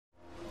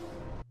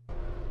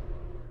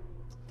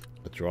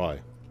try.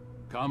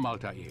 Come,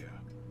 Altair.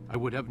 I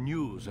would have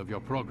news of your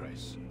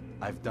progress.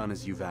 I've done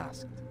as you've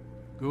asked.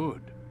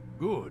 Good,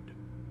 good.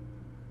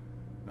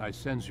 I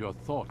sense your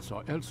thoughts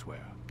are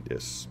elsewhere.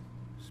 Yes.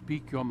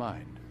 Speak your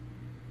mind.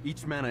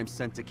 Each man I'm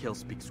sent to kill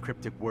speaks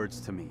cryptic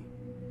words to me.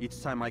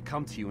 Each time I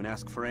come to you and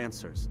ask for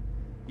answers.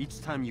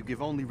 Each time you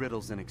give only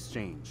riddles in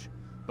exchange,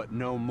 but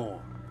no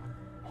more.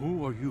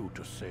 Who are you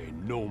to say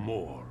no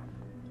more?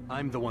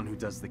 I'm the one who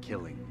does the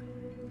killing.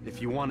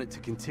 If you want it to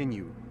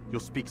continue, you'll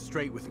speak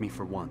straight with me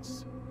for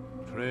once.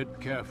 Tread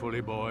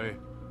carefully, boy.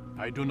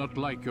 I do not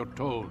like your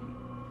tone.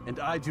 And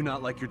I do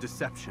not like your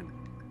deception.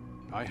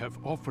 I have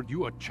offered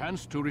you a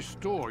chance to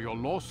restore your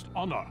lost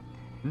honor.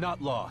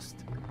 Not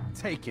lost.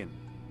 Taken.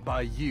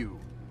 By you.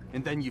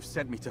 And then you've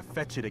sent me to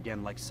fetch it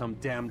again like some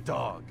damn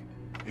dog.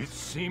 It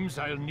seems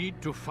I'll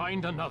need to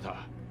find another.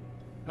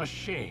 A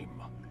shame.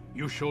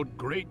 You showed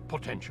great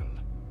potential.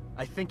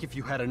 I think if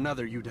you had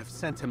another, you'd have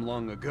sent him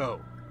long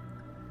ago.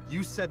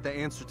 You said the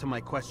answer to my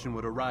question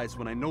would arise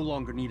when I no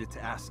longer needed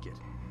to ask it.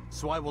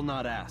 So I will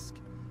not ask.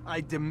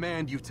 I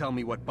demand you tell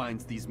me what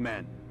binds these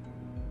men.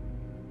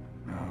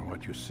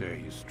 What you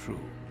say is true.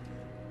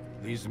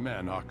 These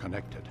men are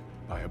connected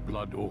by a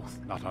blood oath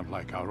not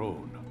unlike our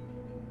own.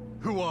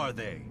 Who are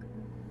they?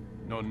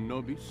 Non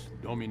nobis,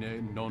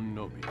 domine non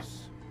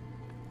nobis.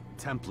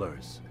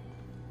 Templars.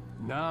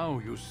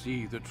 Now you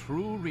see the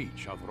true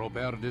reach of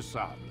Robert de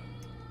Sable.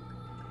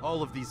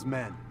 All of these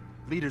men,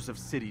 leaders of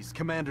cities,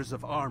 commanders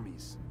of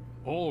armies.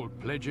 All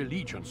pledge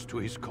allegiance to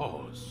his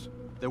cause.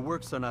 Their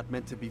works are not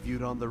meant to be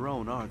viewed on their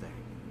own, are they?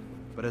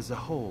 But as a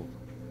whole,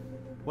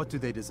 what do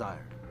they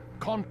desire?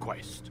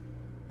 Conquest.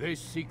 They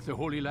seek the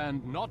Holy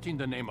Land not in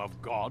the name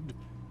of God,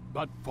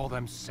 but for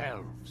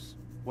themselves.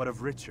 What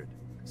of Richard?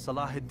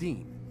 Salah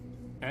ad-Din?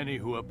 Any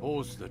who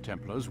oppose the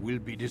Templars will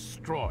be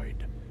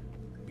destroyed.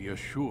 Be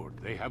assured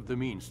they have the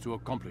means to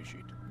accomplish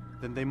it.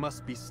 Then they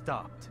must be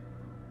stopped.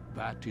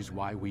 That is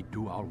why we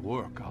do our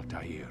work,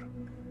 Altair.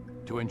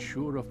 To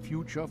ensure a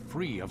future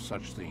free of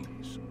such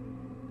things.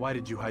 Why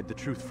did you hide the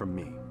truth from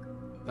me?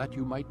 That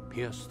you might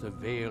pierce the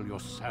veil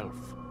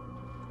yourself.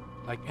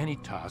 Like any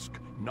task,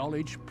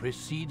 knowledge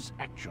precedes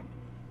action.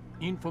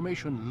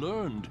 Information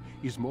learned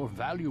is more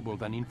valuable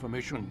than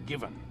information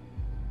given.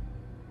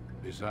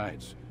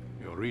 Besides,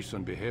 your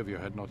recent behavior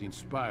had not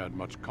inspired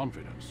much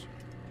confidence.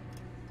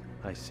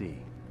 I see.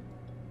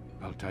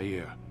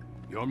 Altair,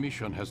 your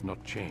mission has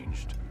not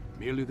changed.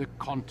 Merely the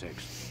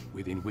context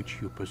within which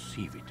you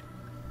perceive it.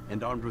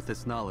 And armed with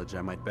this knowledge,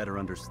 I might better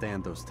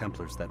understand those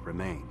Templars that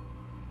remain.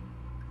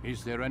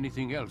 Is there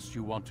anything else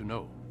you want to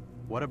know?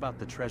 What about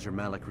the treasure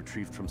Malik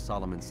retrieved from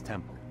Solomon's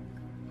temple?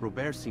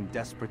 Robert seemed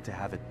desperate to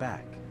have it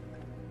back.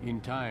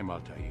 In time,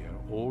 Altair,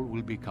 all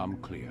will become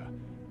clear.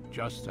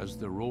 Just as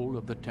the role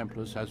of the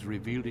Templars has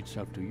revealed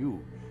itself to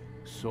you,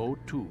 so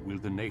too will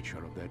the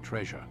nature of their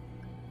treasure.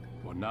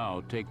 For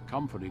now, take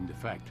comfort in the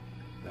fact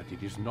that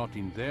it is not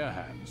in their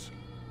hands,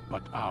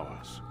 but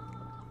ours.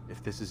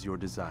 If this is your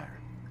desire.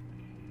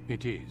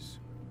 It is.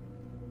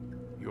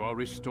 You are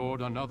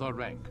restored another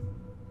rank.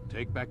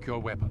 Take back your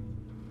weapon.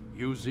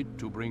 Use it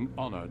to bring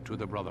honor to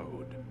the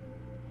Brotherhood.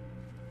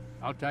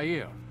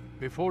 Altair,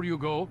 before you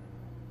go...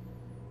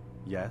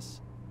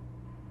 Yes?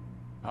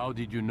 How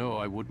did you know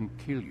I wouldn't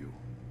kill you?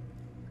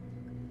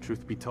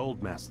 Truth be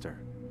told, Master,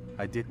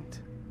 I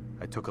didn't.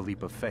 I took a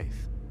leap of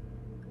faith.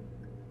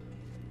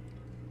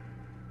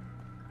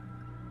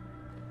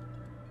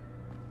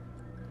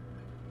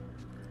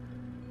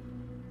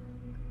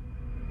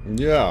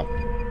 Yeah.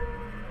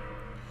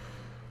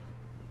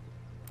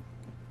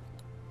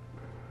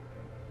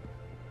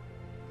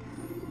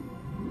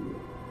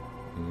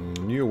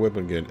 New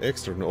weapon gain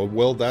extra. Oh,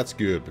 well, that's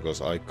good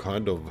because I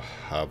kind of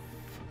have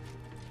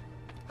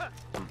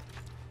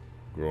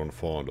grown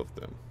fond of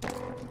them.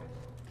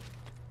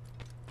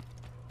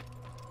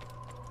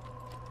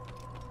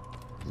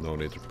 No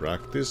need to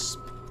practice.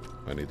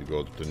 I need to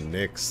go to the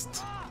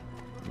next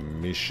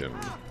mission.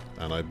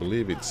 And I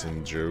believe it's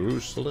in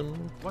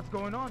Jerusalem. What's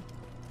going on?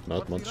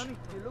 Not much.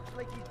 He looks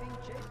like he's being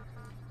chased.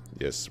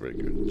 Yes, very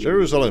good.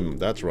 Jerusalem,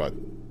 that's right.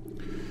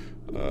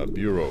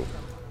 Bureau.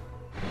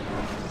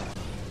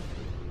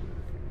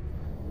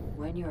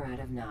 When you're out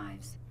of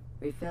knives,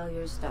 refill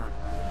your stock.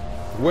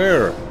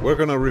 Where? We're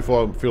gonna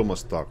refill my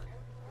stock.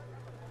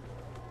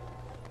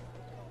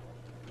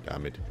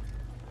 Damn it.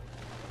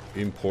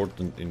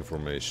 Important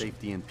information.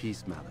 Safety and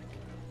peace, Malik.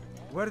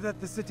 Word that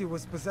the city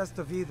was possessed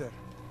of either.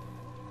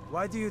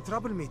 Why do you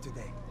trouble me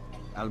today?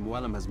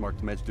 Al-Mualim has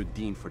marked Majd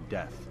Addin for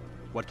death.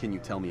 What can you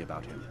tell me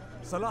about him?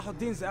 Salah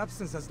ad-Din's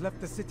absence has left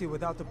the city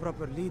without a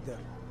proper leader,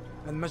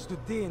 and Majd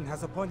Addin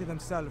has appointed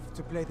himself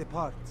to play the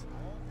part.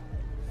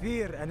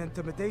 Fear and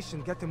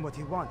intimidation get him what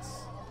he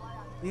wants.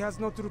 He has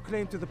no true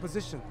claim to the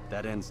position.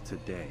 That ends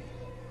today.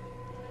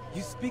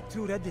 You speak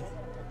too readily.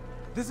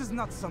 This is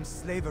not some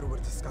slaver we're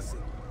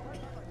discussing.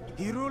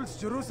 He rules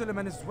Jerusalem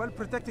and is well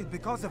protected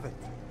because of it.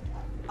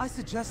 I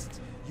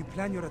suggest you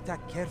plan your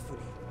attack carefully.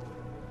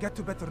 Get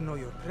to better know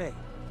your prey.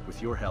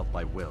 With your help,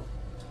 I will.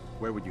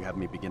 Where would you have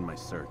me begin my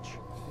search?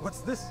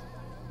 What's this?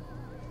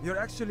 You're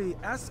actually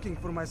asking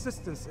for my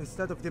assistance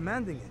instead of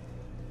demanding it.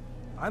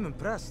 I'm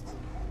impressed.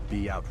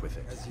 Be out with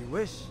it. As you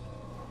wish.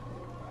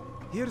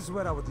 Here's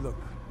where I would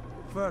look.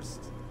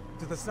 First,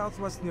 to the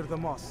southwest near the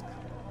mosque.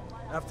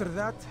 After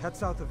that, head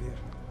south of here.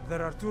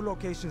 There are 2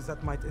 locations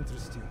that might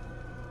interest you.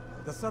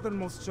 The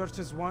southernmost church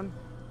is one,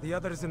 the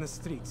other is in the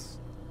streets,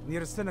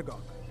 near a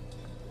synagogue.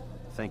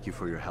 Thank you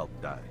for your help,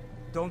 Dai.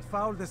 Don't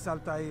foul this,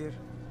 Altair.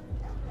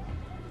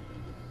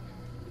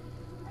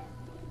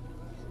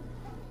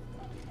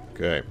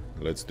 Okay,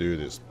 let's do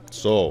this.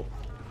 So,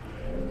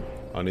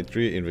 I need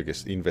 3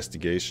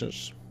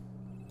 investigations.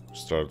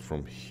 Start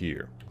from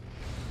here.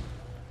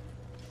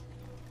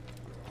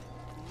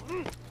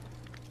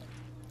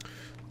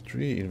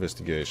 Three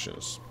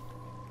investigations.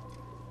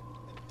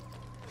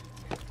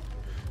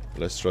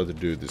 Let's try to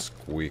do this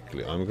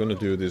quickly. I'm gonna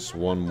do this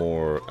one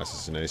more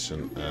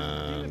assassination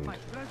and...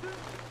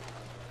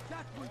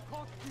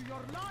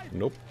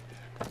 Nope.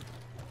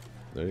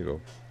 There you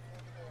go.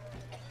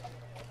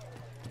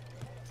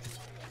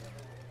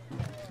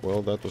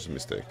 Well, that was a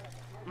mistake.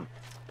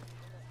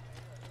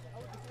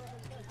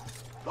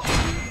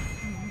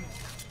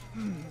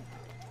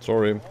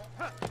 Sorry.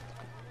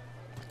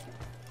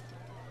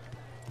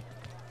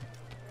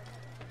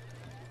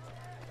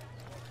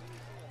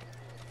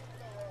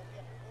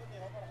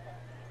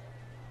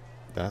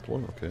 That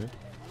one, okay.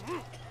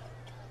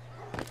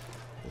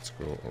 Let's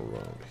go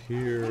around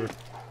here.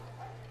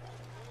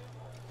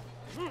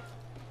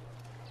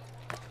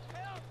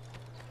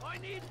 I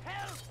need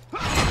help!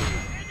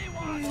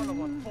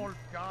 Anyone! False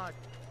god.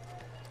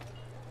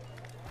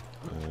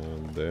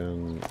 And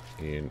then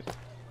in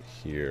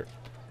here.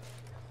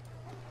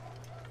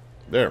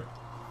 There.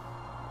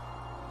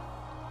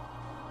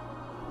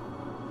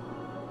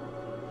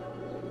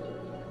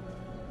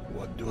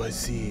 What do I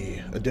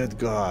see? A dead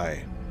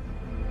guy.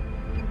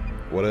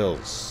 What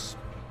else?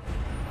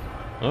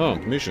 Oh,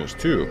 missions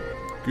too.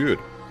 Good.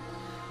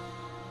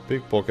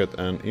 Pickpocket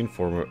and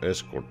informer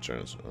escort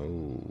chance.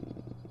 Oh.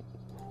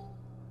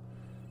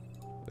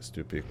 Let's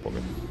do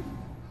pickpocket.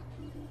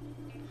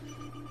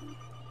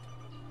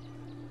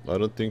 I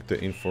don't think the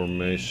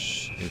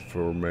information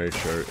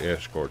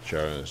escort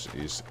challenge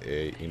is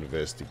a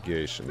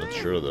investigation. Not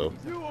sure though.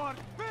 You are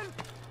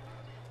filth!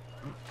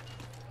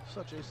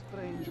 Such a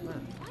strange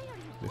man.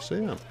 Yes, I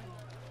am.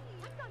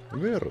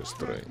 Very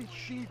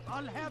strange.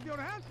 I'll have your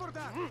hand for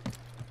that! I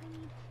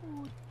need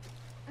food.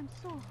 I'm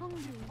so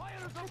hungry.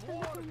 Fires Just of a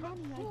war little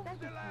money, I consume beg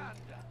the of you. land,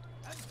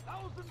 and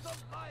thousands of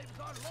lives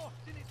are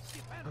lost in its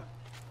defense.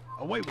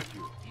 Away with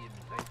you.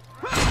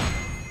 But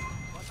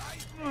I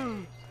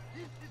say,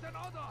 this is an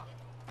honor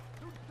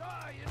to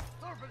die in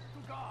service to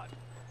God,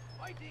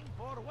 fighting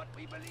for what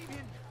we believe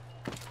in.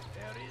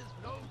 There is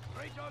no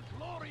greater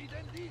glory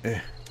than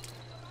this.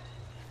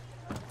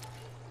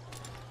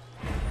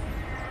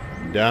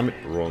 Damn it,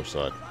 wrong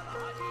side. He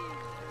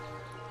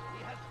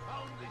has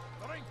found the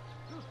strength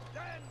to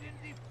stand in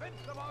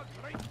defense of our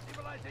great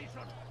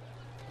civilization.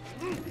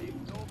 Make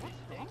no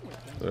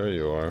mistake, There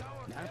you are.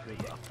 we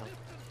are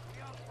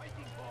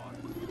fighting for.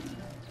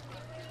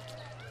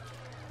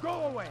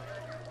 Go away!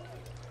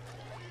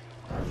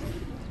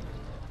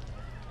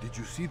 Did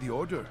you see the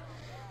order?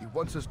 He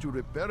wants us to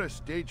repair a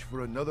stage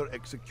for another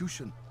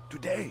execution.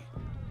 Today.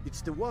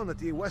 It's the one at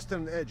the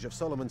western edge of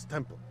Solomon's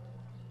temple.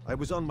 I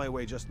was on my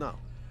way just now.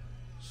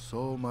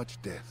 So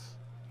much death.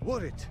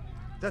 Worried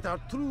that our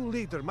true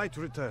leader might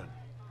return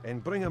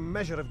and bring a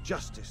measure of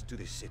justice to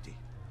this city.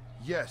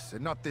 Yes,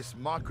 and not this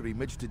mockery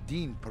Majd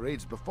Addin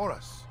parades before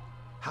us.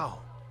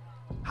 How?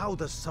 How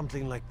does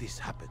something like this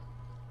happen?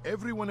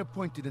 Everyone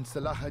appointed in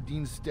Salah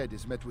ad-Din's stead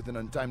is met with an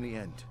untimely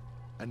end.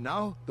 And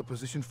now, the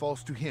position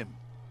falls to him.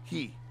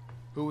 He,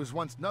 who was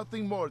once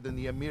nothing more than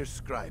the Emir's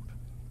scribe.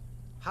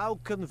 How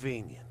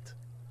convenient.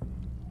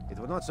 It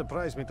would not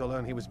surprise me to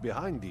learn he was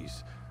behind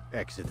these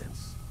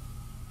accidents.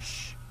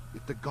 Shh!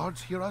 If the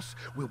guards hear us,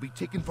 we'll be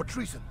taken for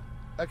treason.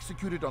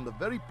 Executed on the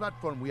very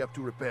platform we have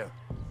to repair.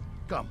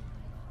 Come,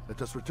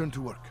 let us return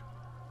to work.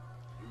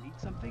 You need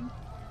something?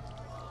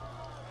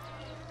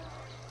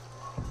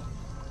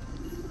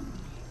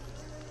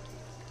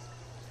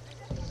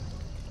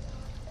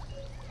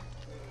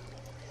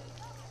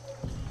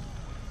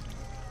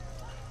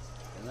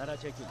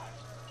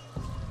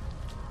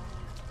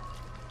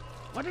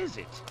 What is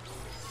it?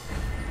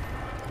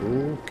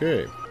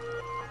 Okay.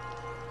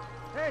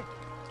 Hey,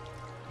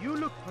 you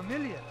look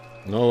familiar.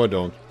 No, I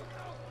don't.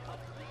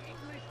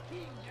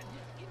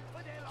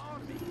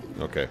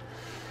 Okay.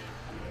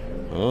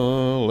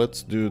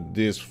 Let's do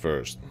this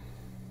first.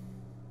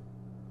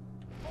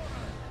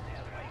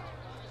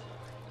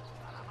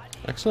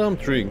 Actually,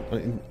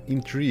 I'm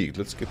intrigued.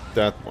 Let's get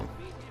that one.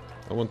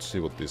 I want to see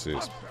what this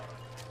is.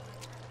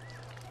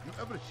 You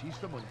ever see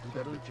someone do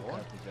that before?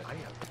 I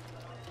have.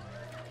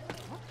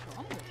 What's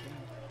wrong with him?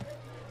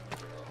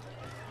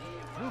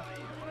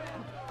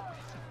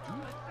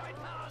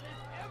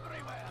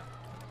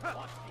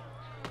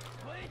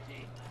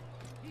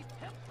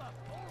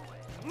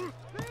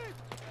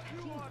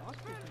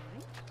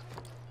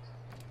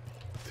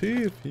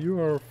 Thief, you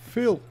are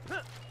filth.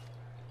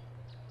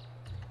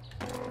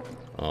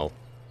 Oh.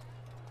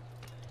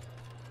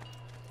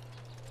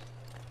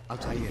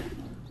 Altair,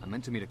 I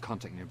meant to meet a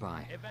contact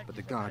nearby, but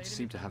the guards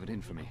seem to have it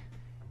in for me.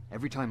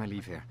 Every time I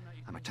leave here,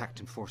 I'm attacked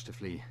and forced to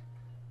flee.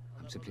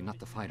 I'm simply not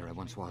the fighter I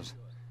once was.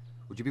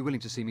 Would you be willing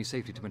to see me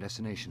safely to my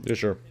destination? Yeah,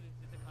 sure.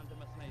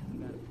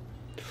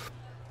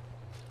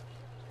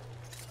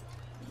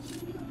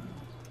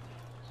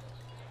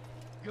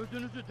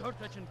 Gözünüzü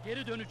dört açın,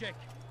 geri dönecek.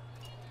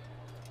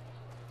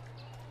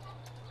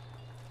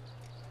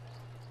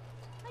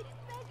 I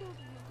beg of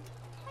you.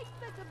 I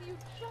beg of you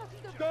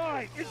just a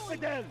Die,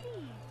 infidel!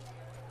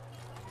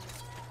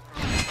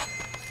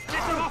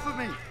 Get it off of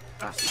me!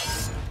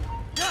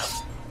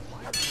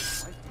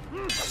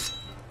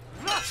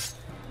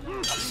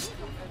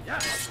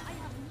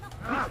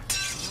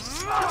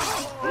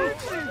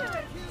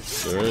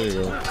 There you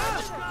go.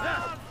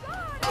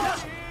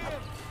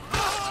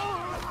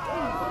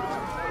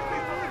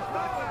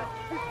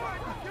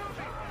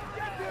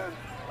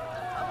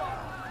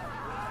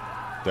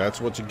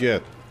 That's what you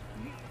get.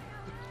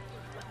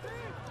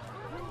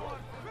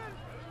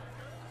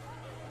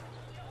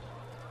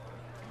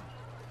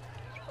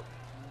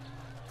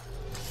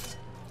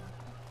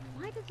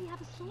 Why does he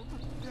have a sword?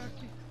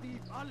 Dirty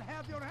thief, I'll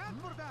have your hand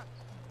for that!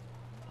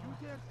 You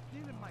dare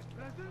steal in my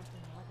presence?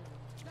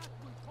 That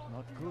will cost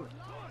Not you good.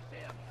 your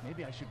life.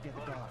 Maybe I should get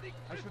a guard.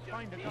 I should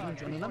find a The guard.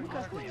 guards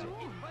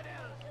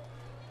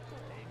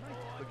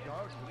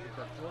will get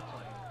that sword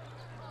from you.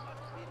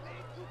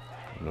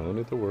 No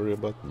need to worry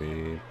about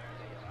me.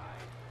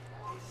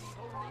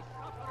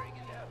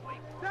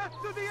 Death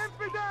to the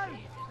infidel!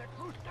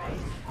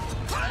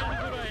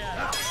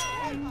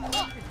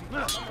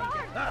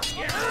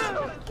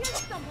 Kill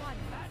someone!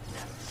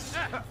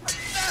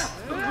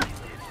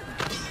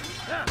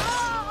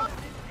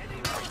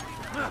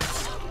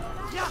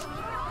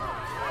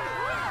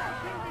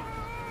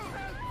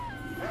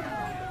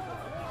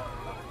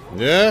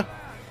 Yeah?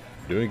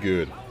 Doing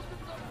good.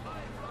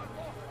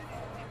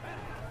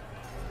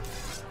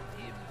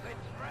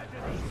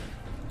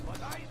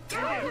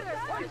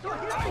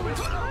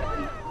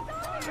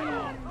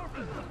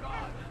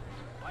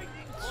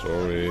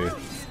 Sorry.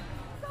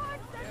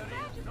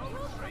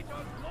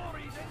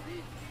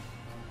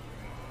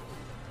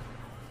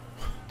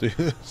 Do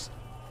this.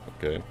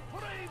 Okay.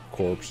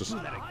 Corpses.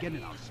 Again,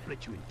 and I'll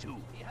split you in two.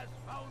 He has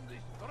found the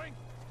strength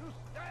to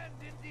stand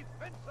in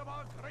defense of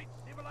our great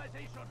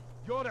civilization.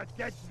 You're a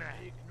dead man.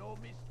 Make no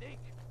mistake.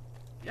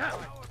 Yeah.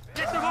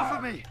 Get them off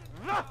of me!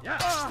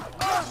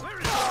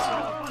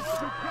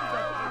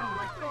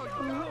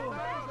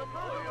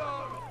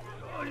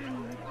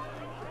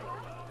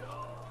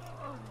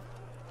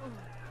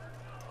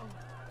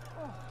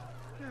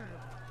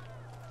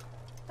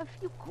 A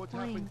few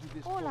coins.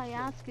 All I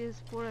ask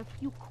is for a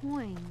few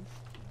coins.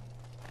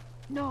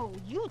 No,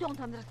 you don't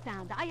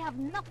understand. I have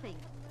nothing.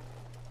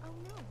 Oh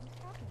no,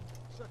 what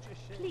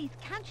happened? Please,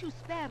 can't you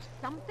spare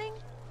something?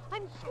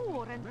 I'm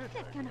poor and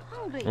sick and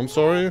hungry. I'm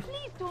sorry.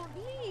 Please don't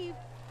leave.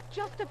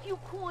 Just a few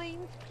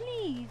coins,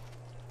 please.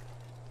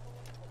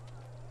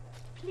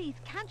 Please,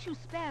 can't you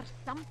spare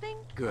something?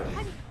 Good.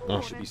 I'm I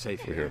poor should be and safe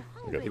sick here. and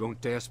hungry. He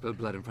won't dare spill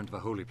blood in front of a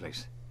holy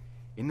place.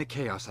 In the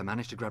chaos, I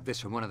managed to grab this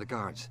from one of the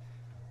guards.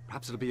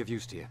 Perhaps it'll be of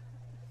use to you.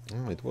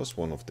 Oh, it was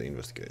one of the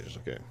investigators,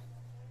 okay.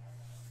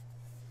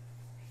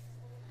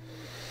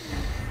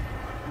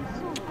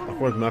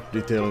 Awkward map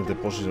detailing the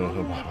position of...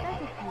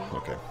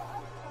 Okay.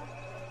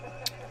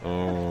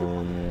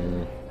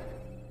 Coins.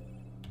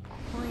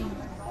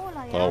 All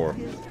I Tower. ask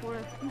is for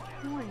a few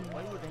coins.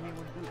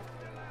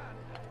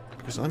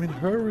 Because I'm in a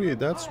hurry,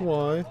 that's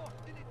why.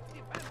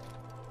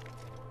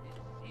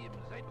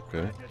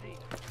 Okay.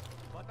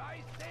 But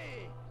I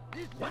say,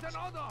 this is an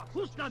honor.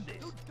 Who's done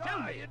this? Tell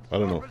me. I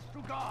don't know.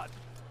 To God,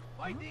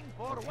 fighting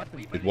for what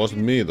we It believe wasn't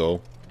in. me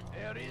though.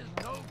 There is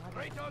no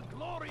greater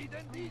glory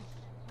than this.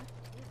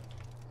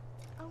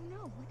 Oh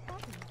no, what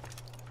happened?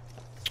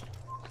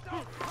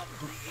 Now comes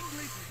the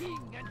English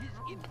king and his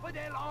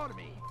infidel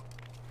army.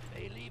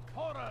 They leave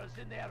horrors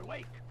in their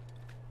wake.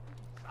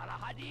 Salah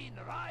ad-Din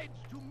rides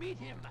to meet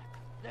him,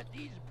 that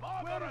these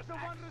barbarous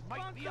acts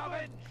might be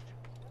avenged.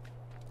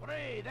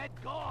 Pray that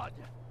God,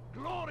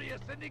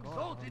 glorious and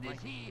exalted is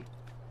he,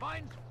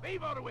 finds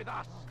favor with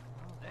us,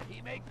 that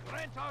he may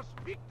grant us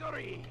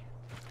victory.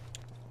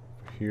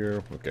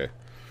 Here, okay.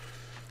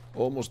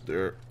 Almost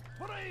there.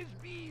 Praise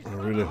be I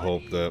really Salah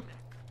hope ad-Din. that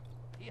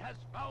He has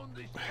found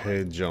the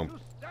head jump, to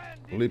stand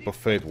in leap of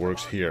faith defense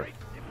works our here. great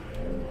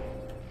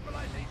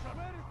civilization.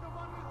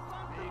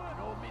 Make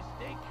no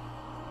mistake,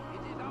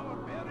 it is our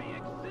very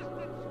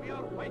existence we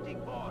are fighting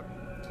for.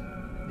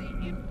 The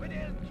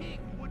infidel king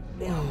would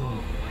see us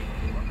all fight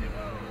from the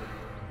world.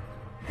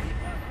 We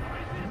must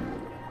resist.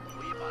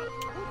 We must.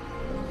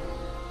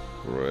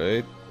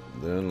 Great.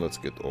 Then let's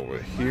get over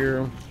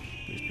here.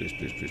 Please, please,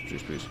 please, please,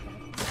 please, please.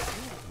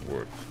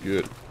 Work.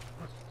 Good.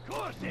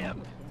 Curse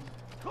him!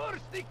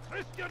 Curse the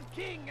Christian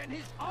king and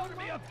his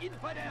army of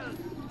infidels!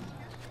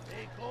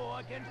 They go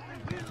against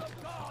the will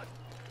of God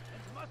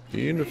and must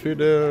be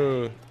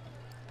Infidel.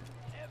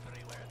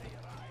 everywhere they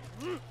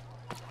rise.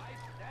 I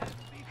stand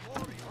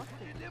before you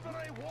to deliver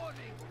a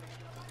warning.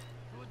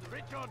 Should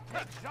Richard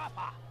take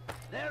Jaffa,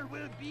 there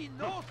will be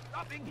no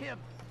stopping him.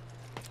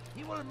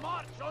 He will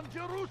march on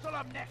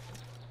Jerusalem next.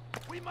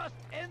 We must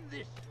end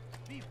this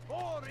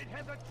before it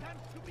has a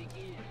chance to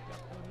begin.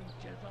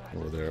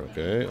 Over there,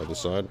 okay, other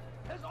side.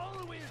 Has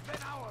always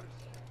been ours,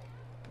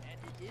 and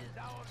it is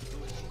our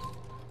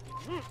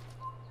duty.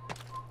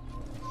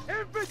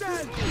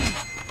 Infidel!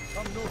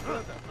 Come no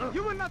further.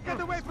 You will not get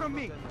away from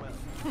me.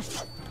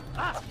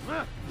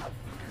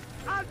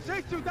 I'll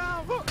chase you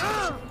down.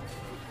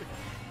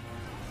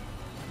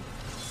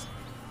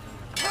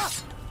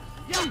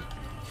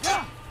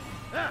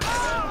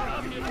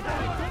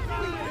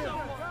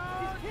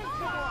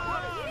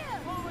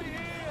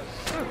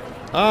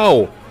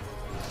 Ow!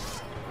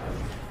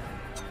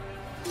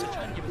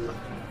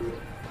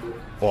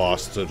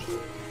 Bastard.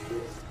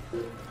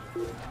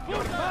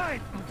 You're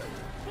mine!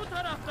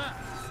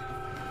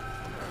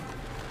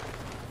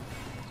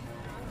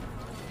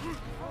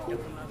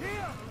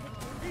 Here!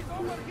 He's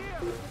over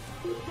here!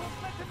 Don't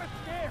let him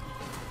escape!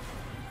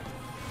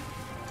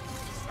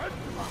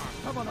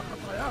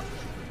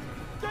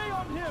 Stay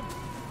on him!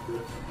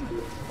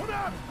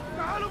 هناك!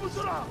 تعالوا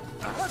بسرعة!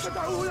 لا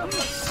تدعوه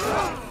يطلع!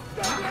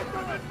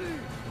 تعالوا مني!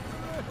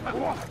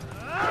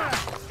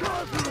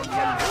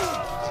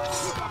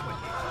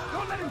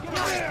 Don't let him get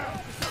away!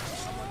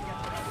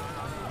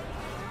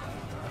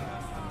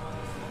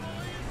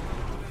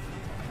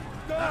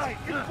 Die,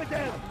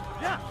 infidel!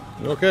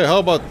 Okay, how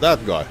about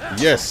that guy?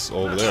 Yes,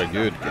 over there,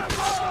 good.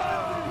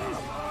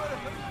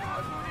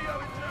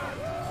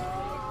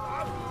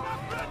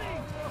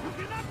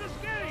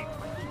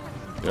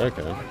 Yeah, I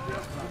can. You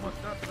must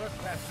not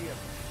trespass here.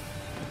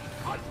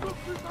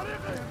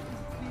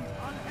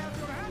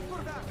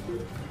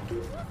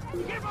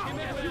 Give up!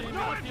 You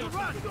going to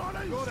run!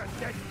 You're a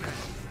dead man.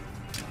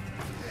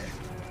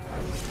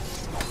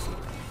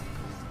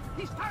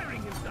 He's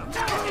tiring himself.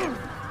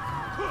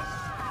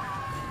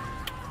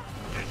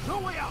 There's no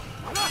way out.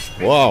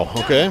 Wow,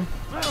 okay.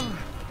 Run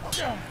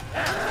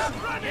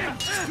him!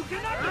 You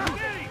cannot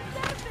escape!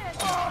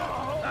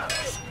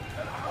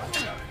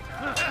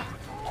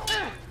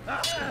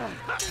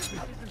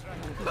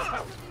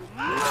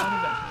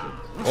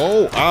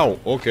 Oh, ow.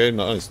 Okay,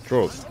 nice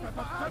throat.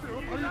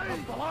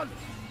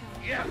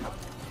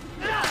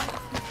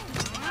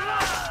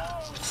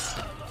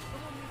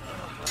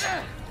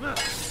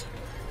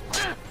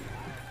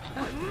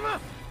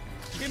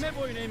 Kime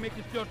boyun eğmek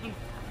istiyorsun?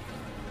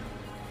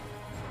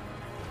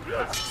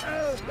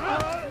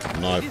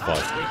 Knife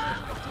fight.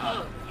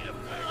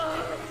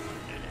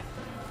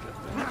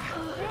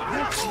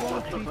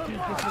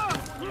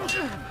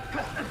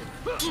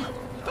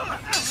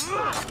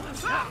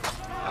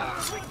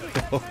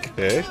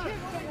 Okay.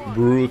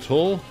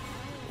 Brutal.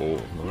 Oh,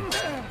 no.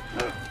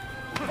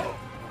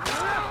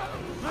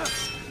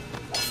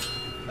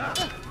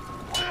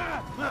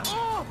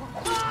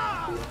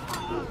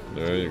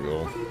 There you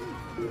go.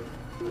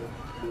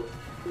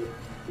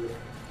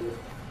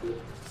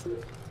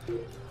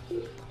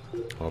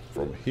 Up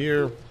from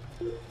here.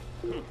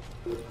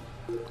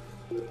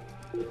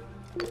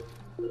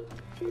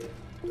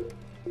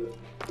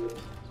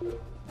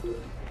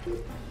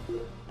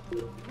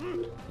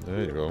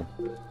 There you go.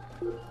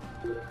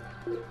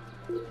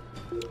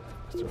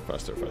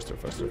 Faster, faster,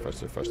 faster,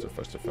 faster, faster,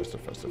 faster, faster,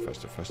 faster,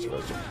 faster, faster,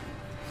 faster.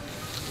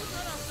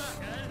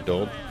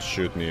 Don't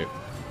shoot me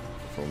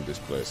from this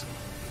place.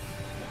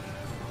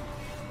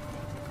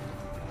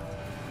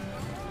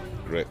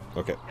 Great,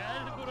 okay.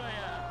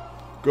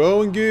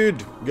 Going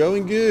good,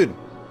 going good.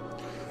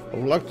 I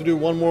would like to do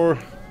one more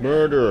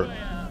murder.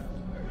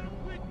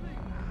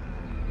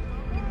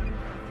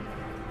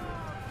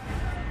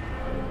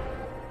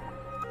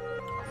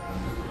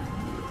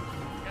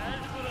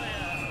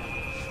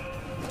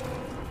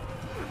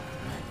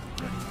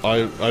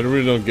 I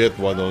really don't get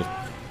why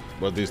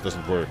this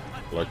doesn't work.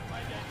 Like,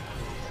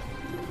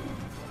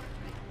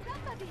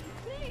 Somebody,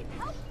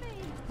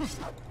 please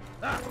help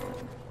me!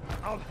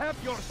 I'll have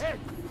your head!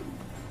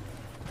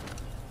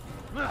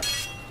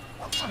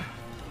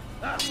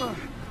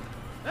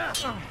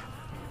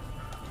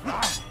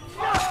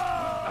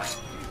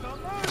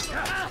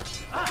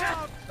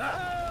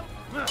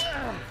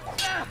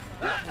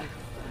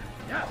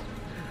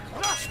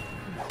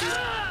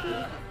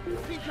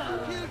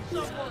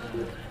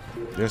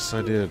 yes,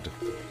 I did.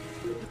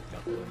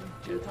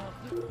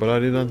 But I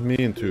did not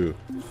mean to.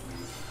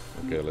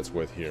 Okay, let's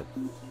wait here.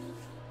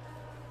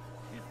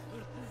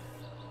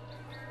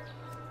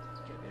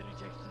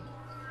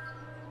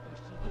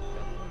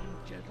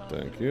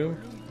 Thank you.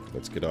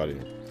 Let's get out of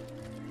here.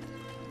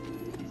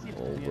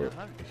 Over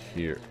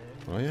here.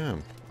 I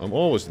am. I'm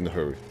always in a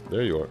hurry.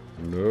 There you are.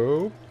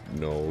 No.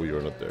 No,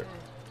 you're not there.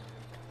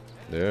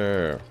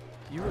 There.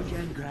 You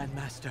again,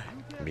 Grandmaster.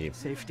 Me.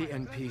 Safety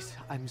and peace.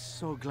 I'm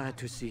so glad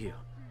to see you.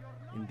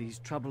 In these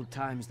troubled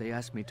times, they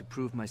ask me to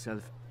prove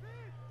myself.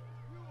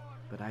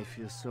 But I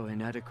feel so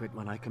inadequate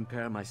when I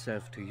compare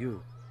myself to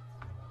you.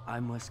 I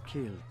must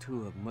kill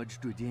 2 of Majd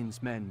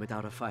Addin's men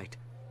without a fight.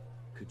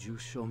 Could you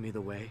show me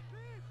the way?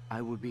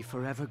 I will be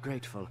forever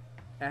grateful.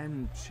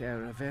 and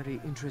share a very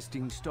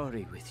interesting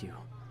story with you.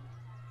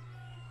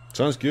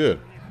 Sounds good.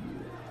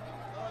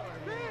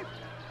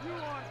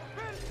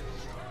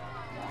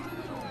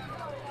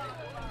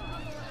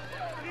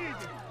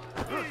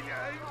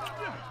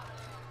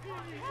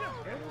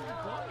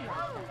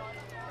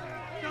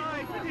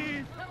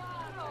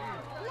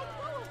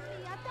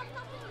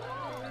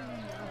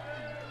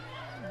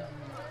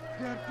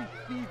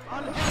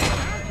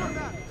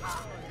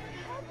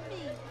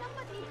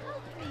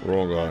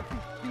 Wrong guy.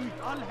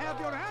 I'll have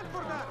your hand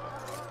for that.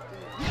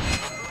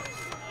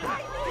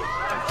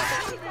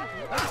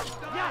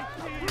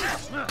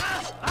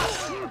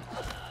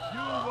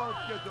 You won't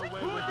get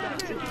away with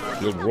that.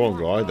 Killed wrong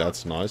guy,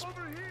 that's nice.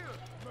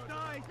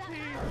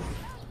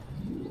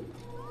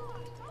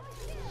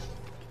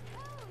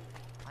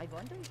 I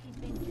wonder if he's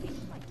been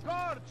chased by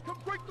guards, come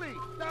quickly!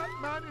 That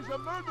man is a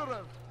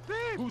murderer!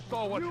 Thief! Who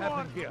saw what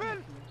happened here?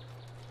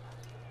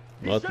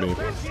 Not me.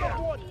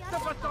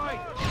 Step aside!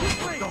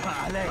 Quickly!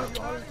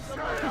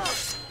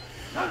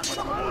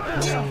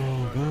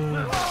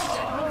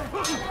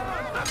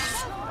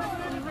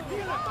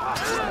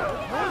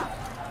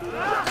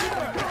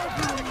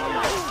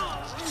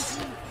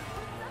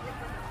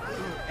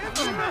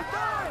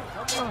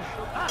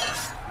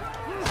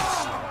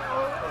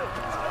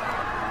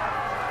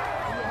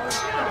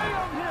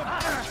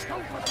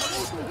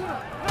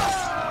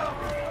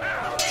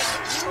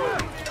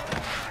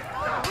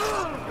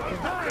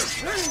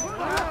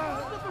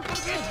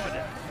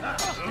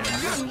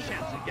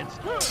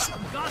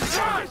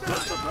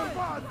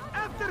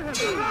 After him!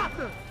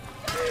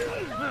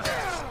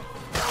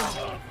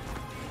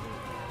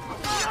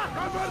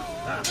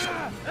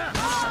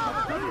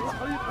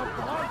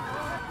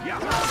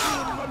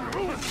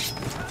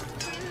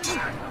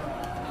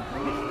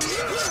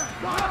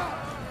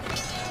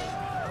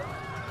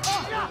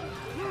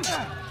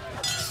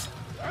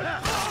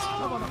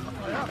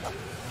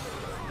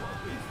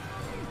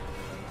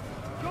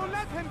 Don't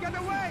let him get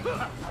away!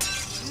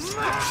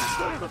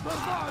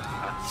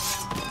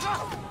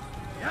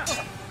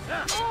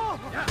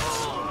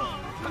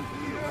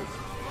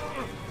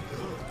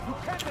 You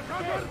can't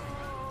recover!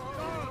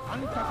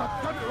 أنت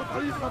تتبع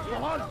طريق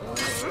الضلال!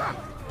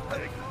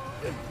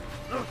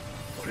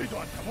 تريد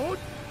أن تموت؟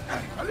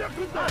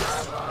 فليكن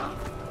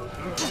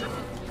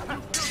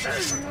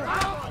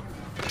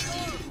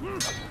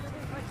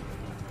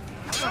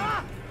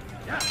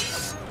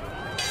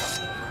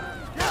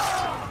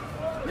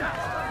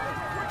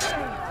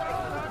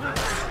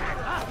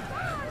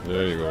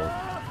There you go.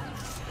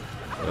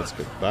 Let's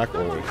get back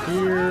over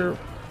here.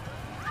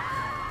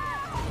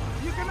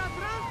 You cannot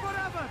run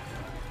forever!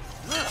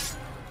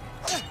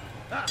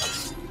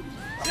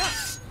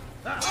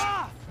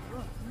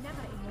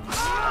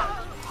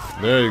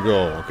 There you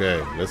go.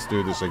 Okay, let's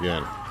do this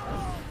again.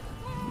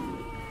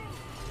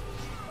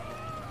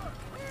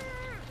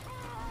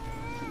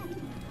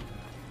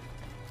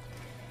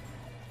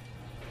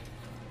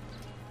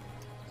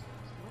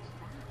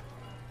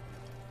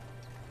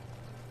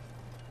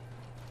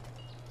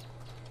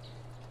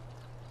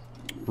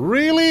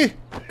 Really?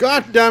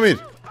 God damn it!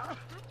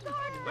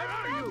 Where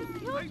are you?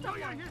 I know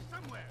you're here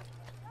somewhere.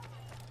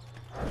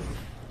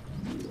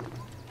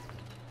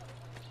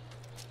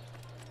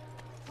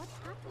 What's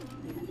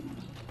happening?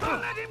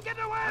 Don't let him get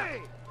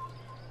away!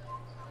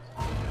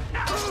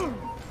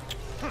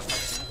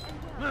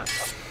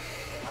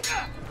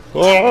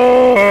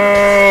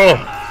 Oh!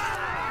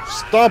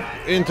 Stop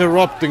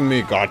interrupting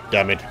me, god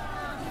damn it.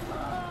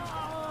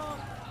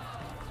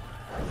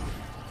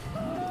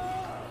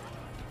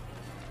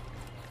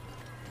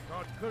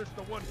 God curse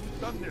the one who's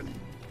done this.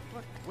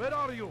 Where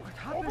are you?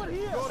 Over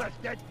here! You're a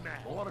dead man.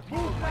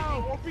 Move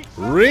now or be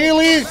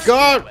Really?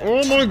 God!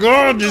 Oh my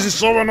god, this is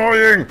so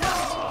annoying!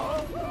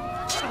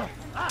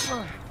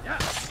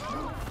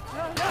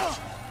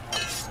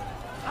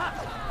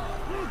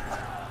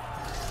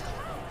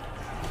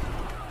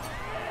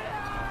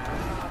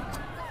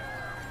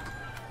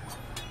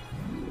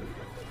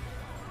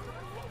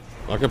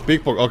 I can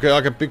pickpocket. Okay, I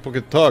can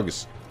pickpocket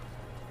thugs.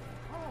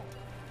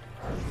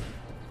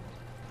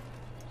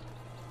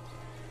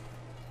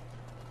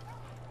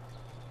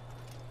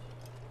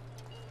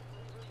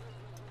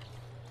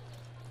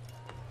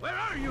 Where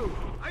are you?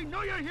 I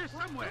know you're here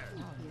somewhere.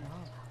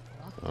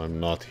 I'm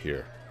not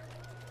here.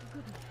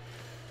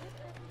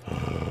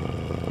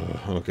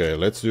 Okay,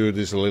 let's do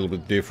this a little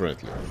bit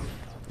differently.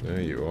 There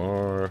you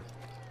are.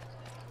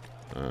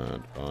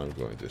 And I'm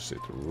going to sit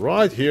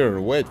right here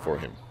and wait for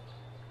him.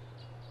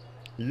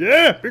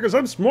 Yeah, because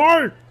I'm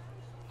smart!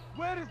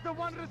 Where is the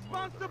one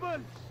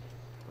responsible?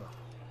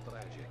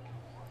 Tragic.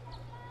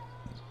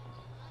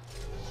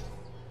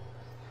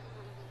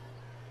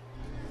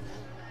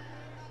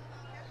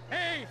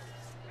 Hey!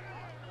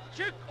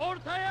 Çık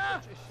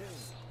ortaya!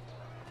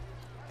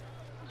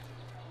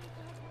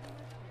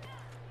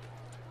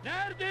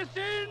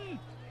 Neredesin?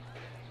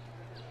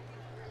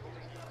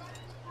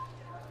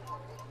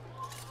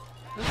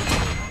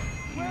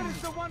 Where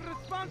is the one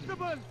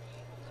responsible?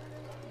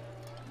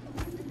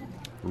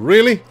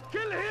 Really?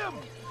 Kill him!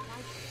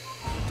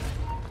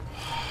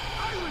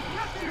 I will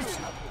get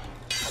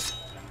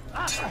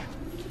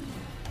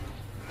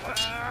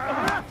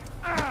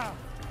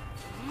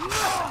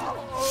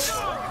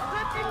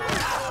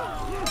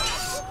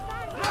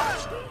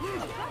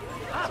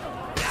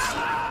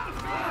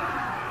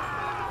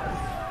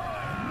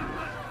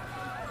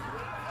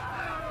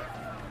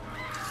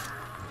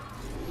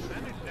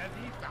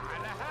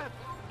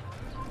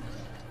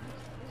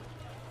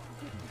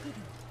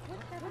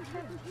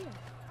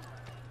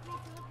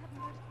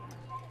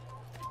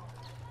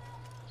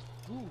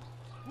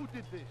Who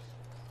did this?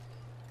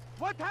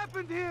 What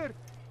happened here?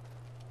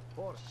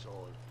 Poor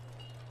soul.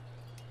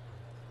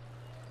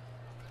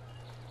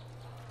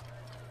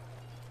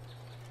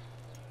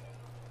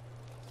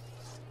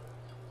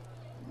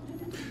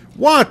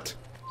 What?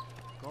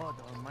 God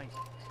Almighty.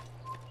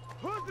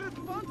 Who's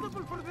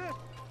responsible for this?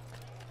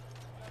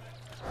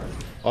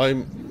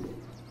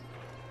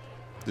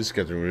 This is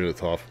getting really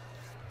tough.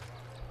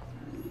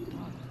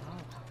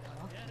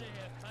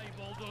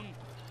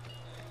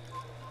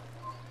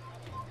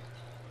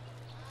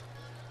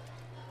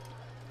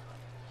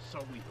 So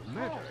we've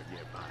murder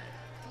nearby.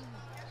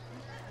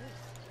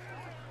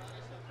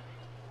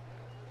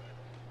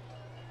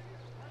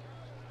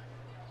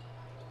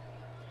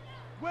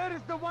 Where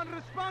is the one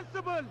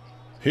responsible?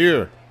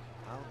 Here.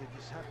 How did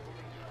this happen?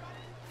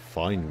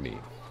 Find me.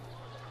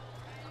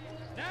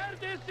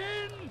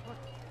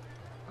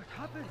 What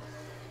happened?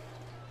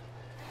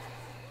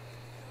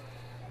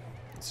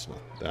 It's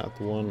not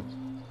that one.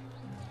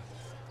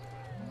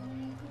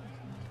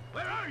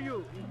 Where are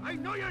you? I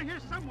know you're here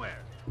somewhere.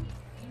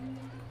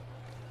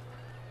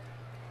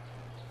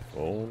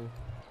 Phone.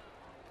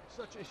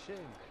 Such a shame.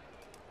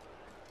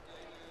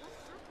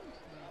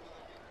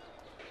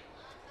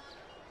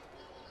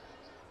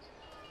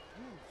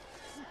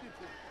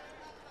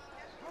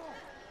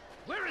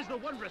 Where is the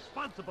one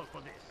responsible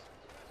for this?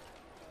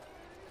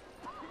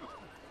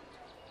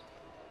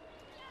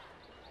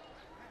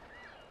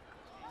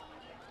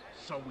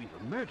 So we've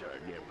a murder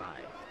nearby.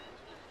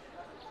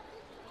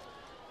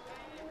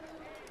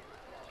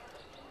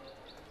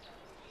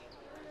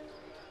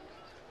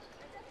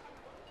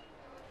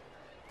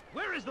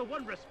 Where is the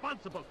one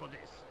responsible for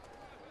this?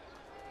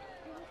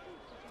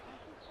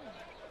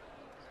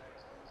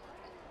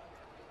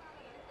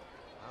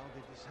 How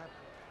did this happen?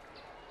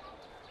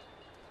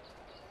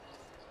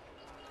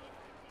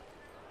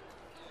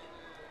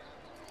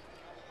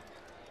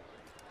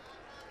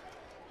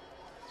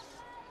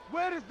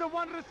 Where is the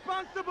one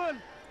responsible?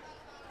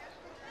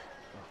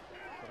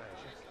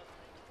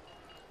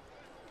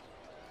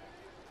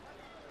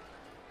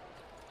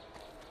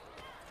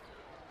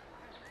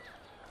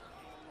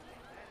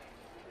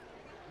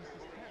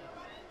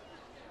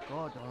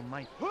 God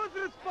Almighty. Who's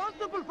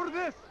responsible for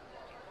this?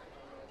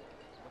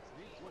 What's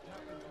this? What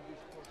happened to this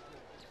poor soul?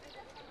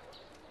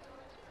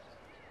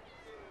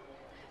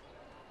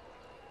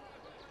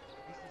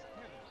 This is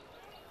terrible.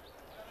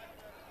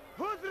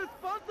 Who's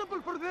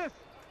responsible for this?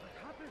 What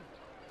happened?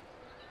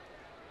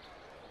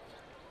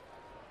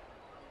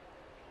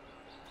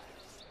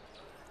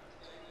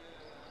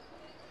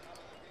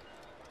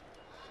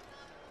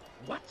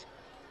 What?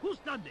 Who's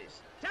done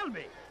this? Tell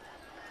me!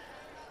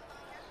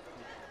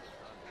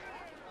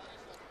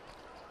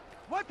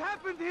 What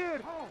happened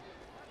here?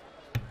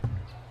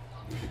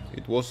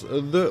 It was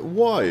the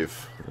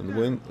wife. And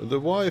when the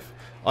wife...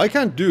 I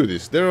can't do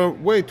this. There are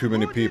way too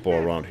many people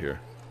around here.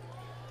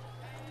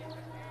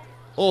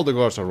 All the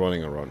guards are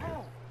running around here.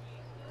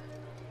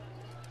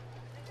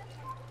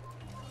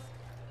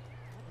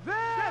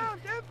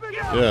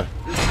 Yeah.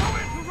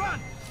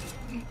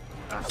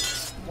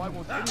 Why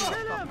won't anyone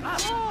stop?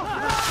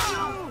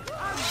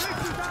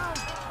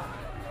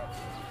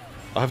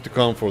 I have to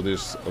come for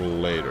this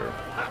later.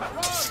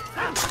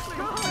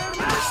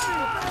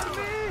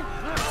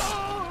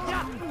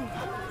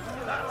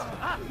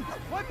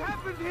 What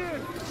happened here?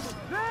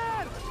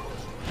 There!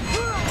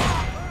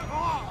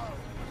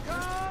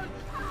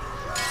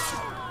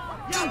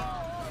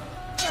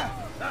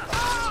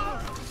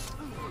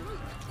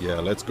 Yeah,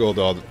 let's go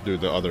do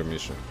the other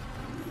mission.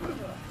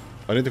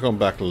 I need to come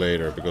back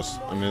later because,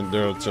 I mean,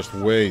 there are just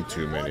way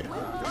too many. This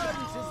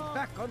is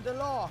back on the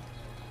law.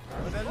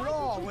 For the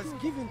law was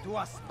given to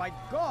us by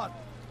God.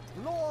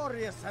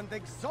 Glorious and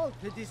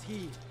exalted is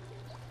he.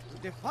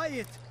 To defy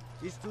it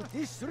is to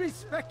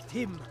disrespect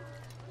him.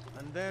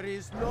 And there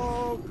is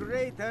no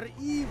greater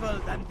evil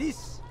than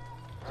this.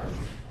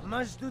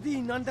 Majd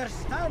Addin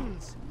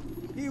understands.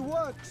 He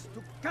works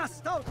to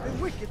cast out the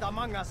wicked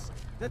among us,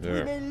 that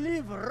we may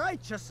live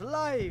righteous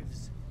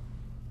lives.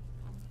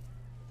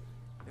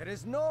 There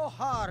is no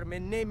harm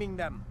in naming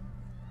them.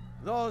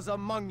 Those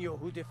among you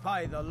who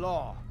defy the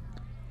law.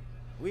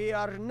 We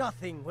are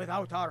nothing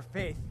without our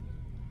faith,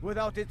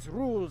 without its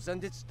rules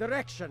and its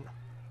direction.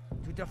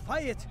 To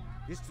defy it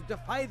is to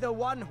defy the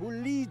one who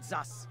leads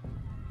us.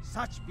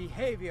 Such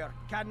behavior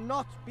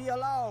cannot be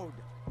allowed.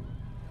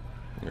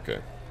 Okay.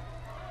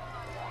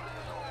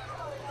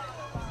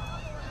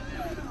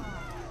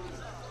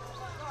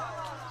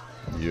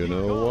 You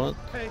know what?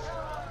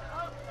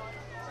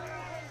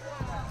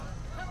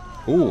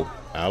 Ooh,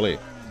 alley.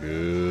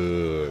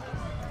 Good.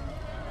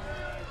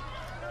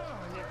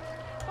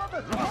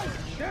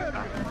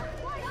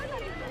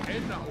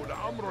 إنه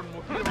لأمر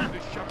مثير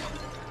للشك.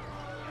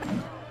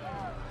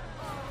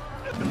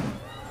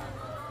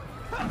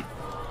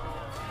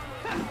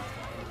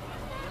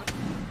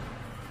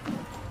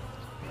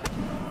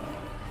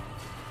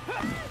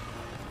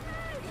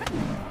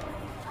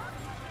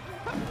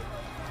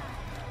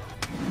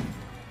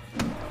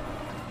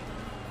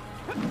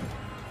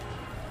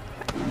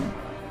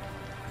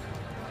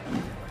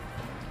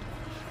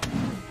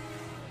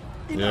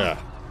 Yeah.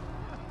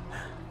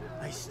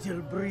 I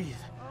still breathe,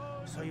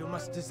 so you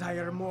must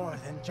desire more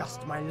than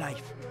just my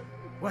life.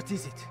 What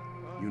is it?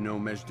 You know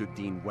Majd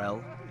Addin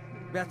well?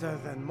 Better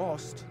than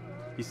most.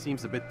 He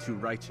seems a bit too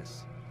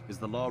righteous. Is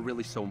the law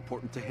really so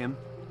important to him?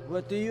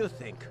 What do you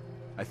think?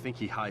 I think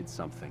he hides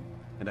something,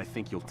 and I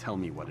think you'll tell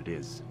me what it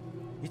is.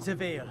 It's a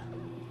veil.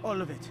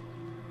 All of it.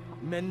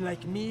 Men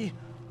like me,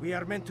 we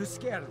are meant to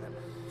scare them,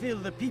 fill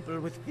the people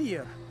with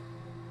fear.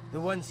 The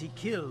ones he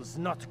kills,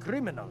 not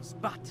criminals,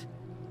 but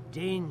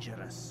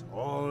dangerous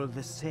all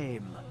the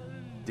same.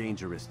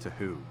 Dangerous to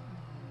who?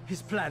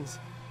 His plans.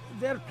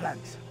 Their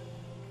plans.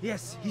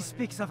 Yes, he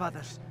speaks of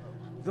others.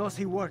 Those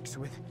he works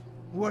with.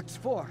 Works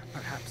for,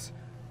 perhaps.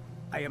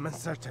 I am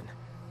uncertain.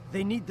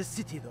 They need the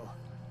city, though.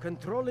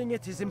 Controlling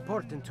it is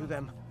important to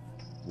them.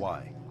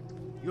 Why?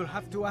 You'll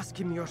have to ask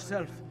him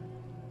yourself.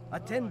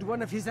 Attend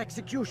one of his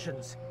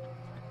executions.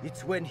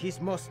 It's when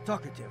he's most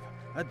talkative,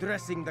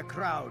 addressing the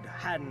crowd,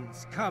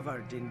 hands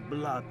covered in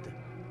blood.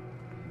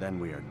 Then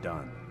we are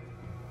done.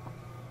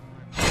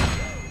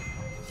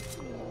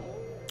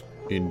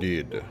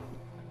 Indeed.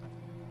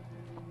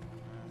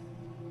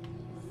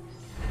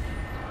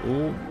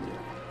 Ooh.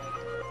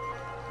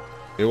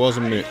 It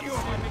wasn't me.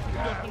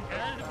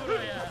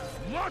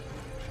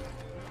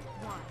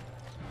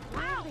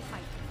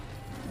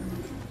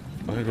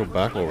 I can go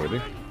back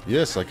already?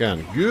 Yes, I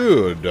can.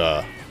 Good!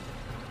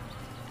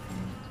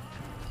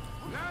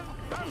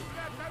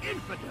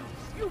 Infidels,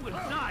 you will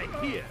die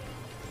here.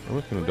 I'm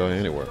not gonna die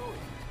anywhere.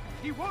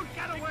 He won't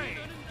get away.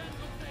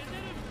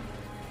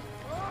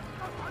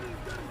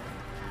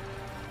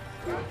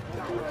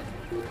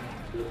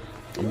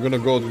 I'm gonna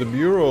go to the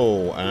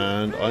bureau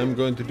and I'm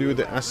going to do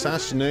the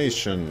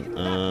assassination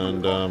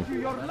and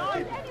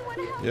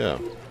yeah.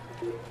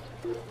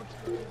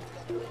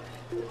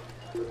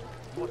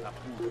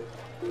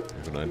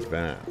 I'm gonna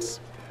advance.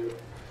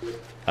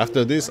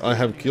 After this I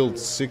have killed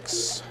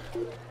 6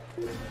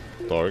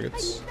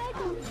 targets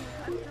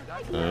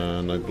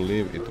and I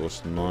believe it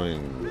was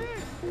 9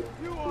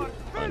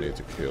 I need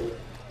to kill.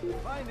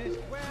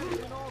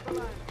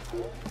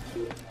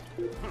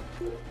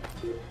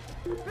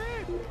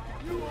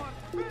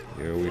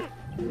 Here we...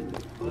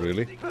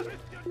 Really?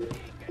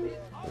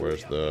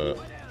 Where's the...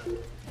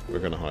 We're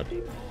gonna hide.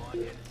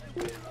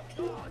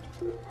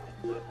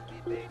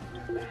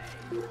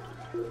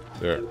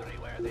 There.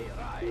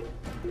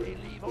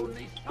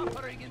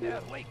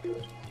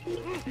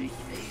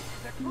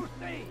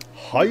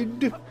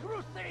 Hide? A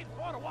crusade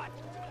for what?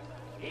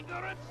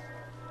 Ignorance?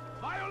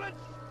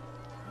 Violence?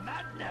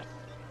 Madness?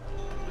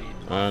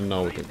 And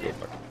now we can go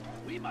back.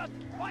 We must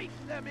fight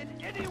them in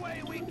any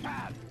way we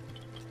can.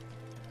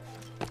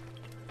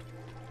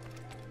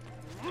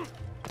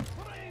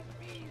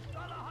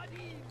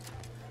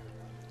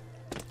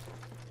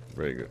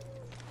 Very good.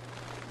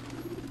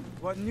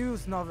 What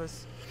news,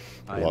 novice?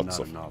 I am not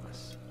a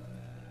novice.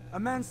 A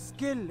man's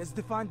skill is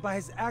defined by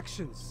his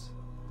actions,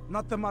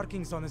 not the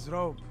markings on his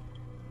robe.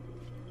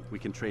 We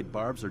can trade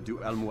barbs or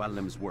do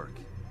Al-Muallim's work.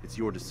 It's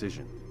your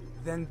decision.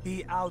 Then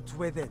be out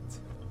with it.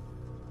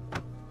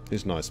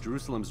 He's nice.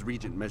 Jerusalem's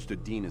regent Majd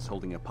Addin is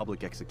holding a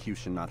public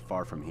execution not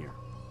far from here.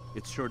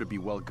 It's sure to be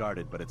well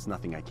guarded, but it's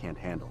nothing I can't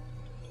handle.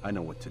 I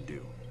know what to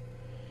do.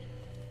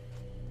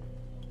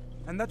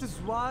 And that is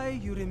why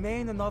you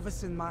remain a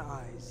novice in my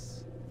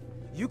eyes.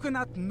 You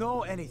cannot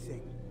know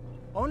anything,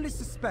 only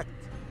suspect.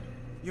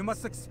 You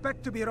must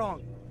expect to be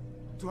wrong,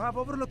 to have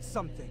overlooked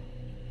something.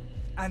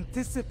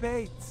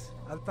 Anticipate,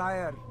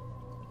 Altair.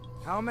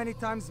 How many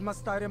times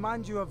must I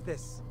remind you of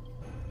this?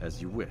 As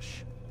you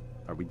wish.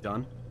 Are we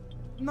done?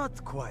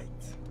 Not quite.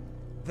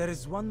 There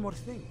is one more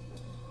thing.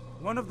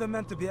 One of the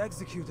men to be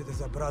executed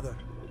is a brother.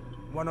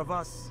 One of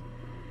us.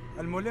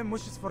 Al-Mulim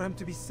wishes for him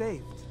to be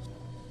saved.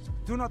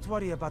 Do not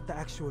worry about the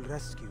actual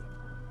rescue.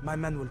 My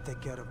men will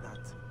take care of that.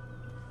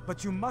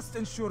 But you must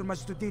ensure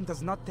Majd Addin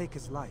does not take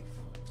his life.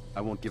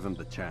 I won't give him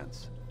the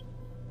chance.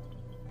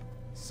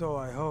 So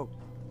I hope.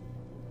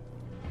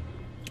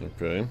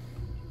 Okay.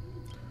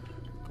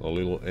 A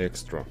little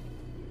extra.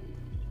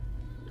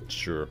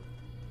 Sure.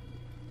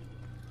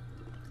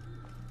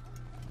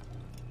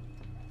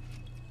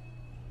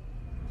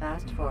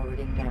 Fast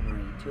forwarding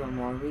memory to a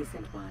more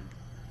recent one.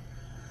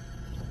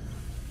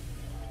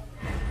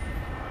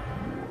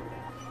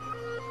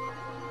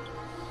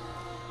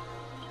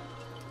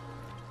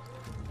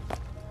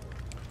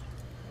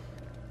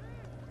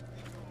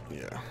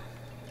 Yeah.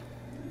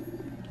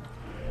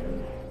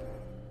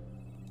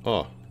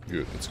 Ah,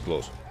 good, it's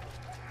close.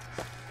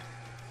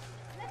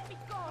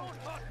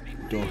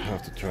 Don't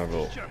have to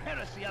travel.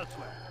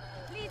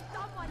 Please,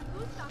 someone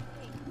do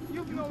something.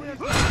 You know There we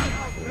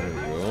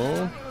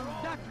go.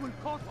 that will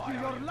cost you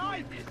your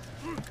life.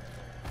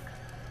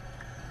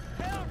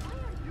 Help!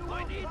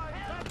 I need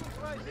help!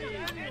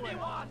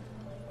 Anyone!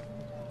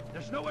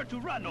 There's nowhere to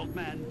run, old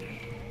man.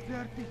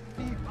 Dirty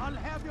thief! I'll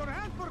have your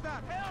hand for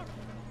that. Help!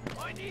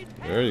 I need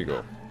help! There you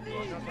go.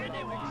 Please,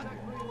 anyone!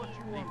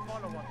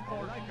 Follow up,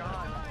 oh my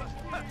God!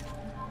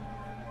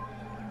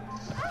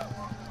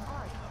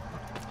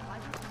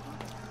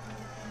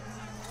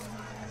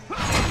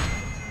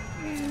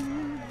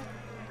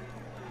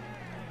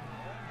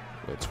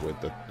 Let's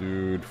wait that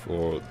dude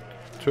for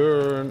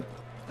turn.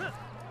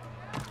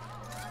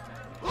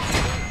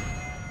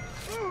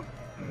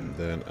 And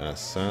then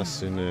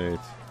assassinate.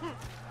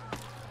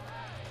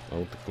 I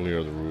want to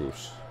clear the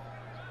roofs.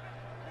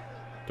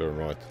 Turn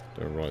right,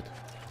 turn right.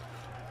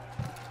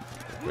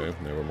 Okay,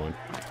 never mind.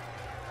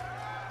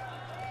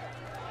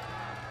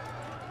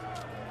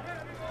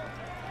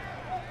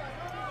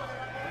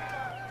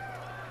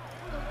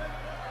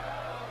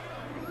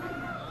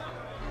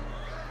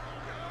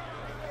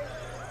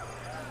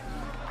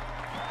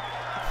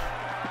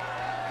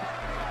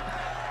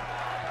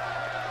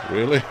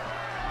 Really?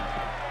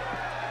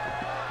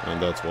 And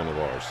that's one of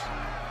ours.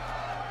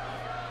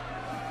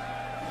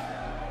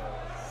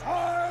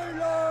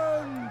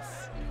 Silence!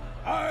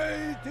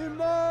 I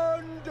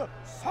demand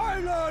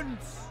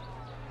silence!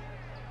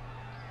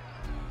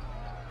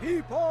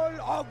 People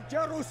of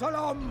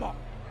Jerusalem,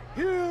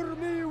 hear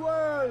me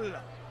well.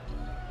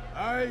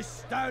 I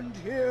stand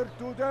here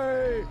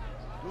today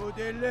to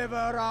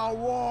deliver a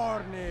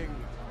warning.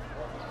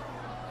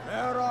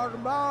 There are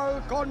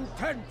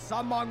malcontents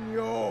among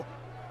you.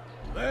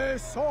 They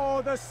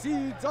sow the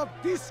seeds of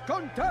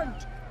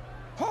discontent,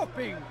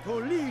 hoping to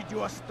lead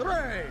you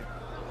astray.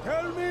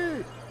 Tell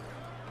me,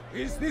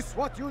 is this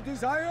what you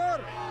desire?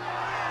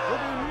 To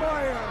be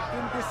mired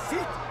in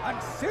deceit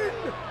and sin?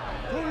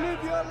 To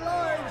live your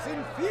lives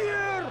in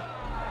fear?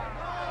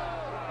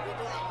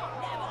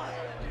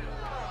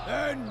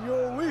 Then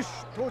you wish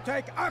to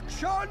take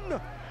action?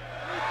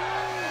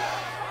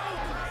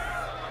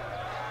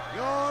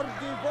 Your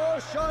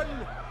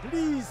devotion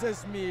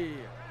pleases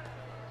me.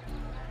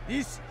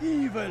 This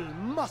evil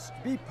must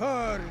be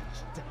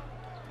purged.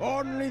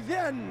 Only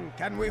then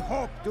can we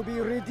hope to be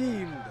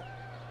redeemed.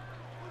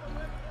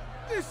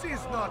 This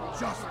is not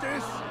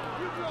justice!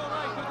 Give your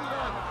right to do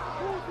that.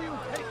 Who do you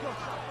take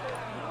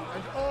yourself?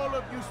 And all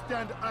of you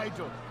stand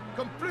idle,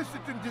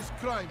 complicit in this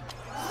crime.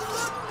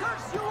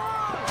 Curse you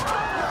all!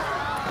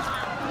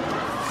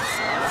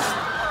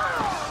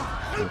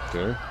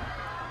 Okay.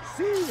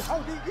 See how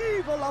the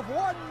evil of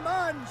one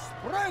man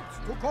spreads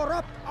to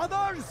corrupt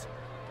others?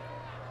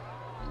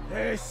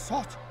 They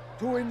sought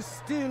to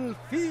instill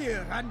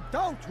fear and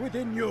doubt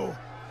within you,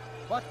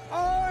 but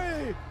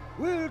I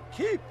will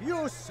keep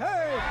you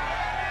safe.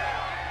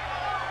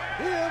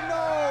 Here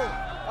now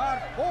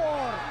are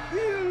four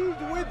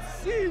filled with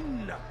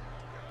sin.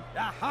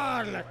 The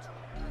harlot,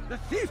 the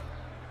thief,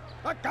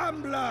 the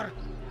gambler,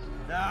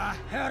 the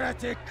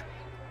heretic.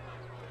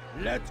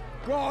 Let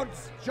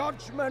God's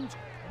judgment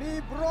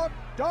be brought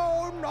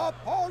down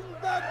upon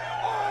them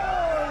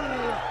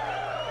all!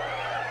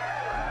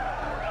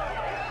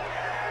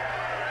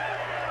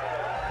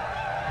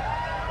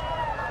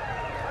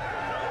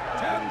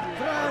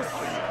 Temptress!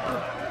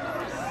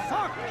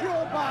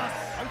 Succubus!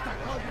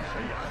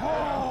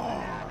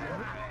 Whore!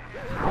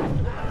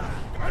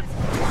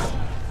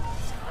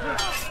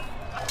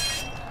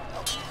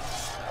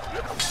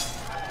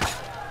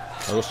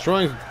 I was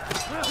trying to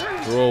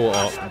throw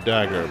a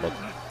dagger, but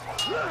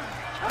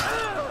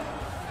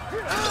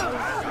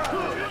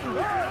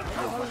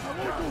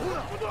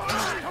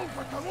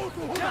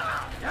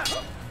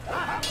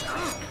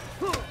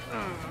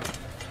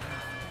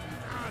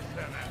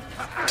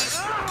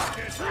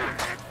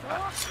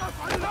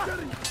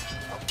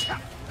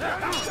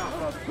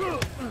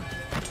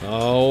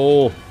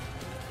oh.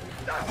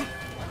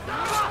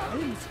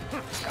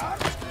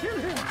 Kill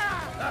him!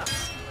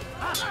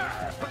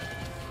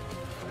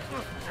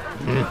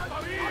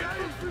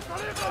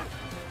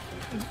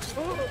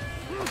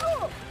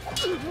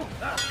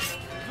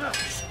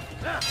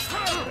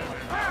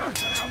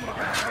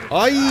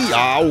 Ay!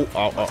 Ow!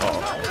 Ow! Ow!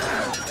 Ow!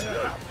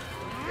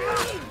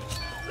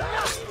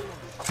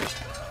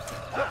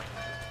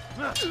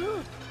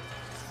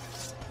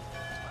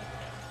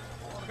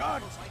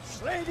 God,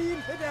 slay the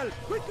infidel,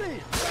 quickly!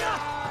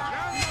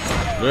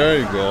 There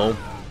you go.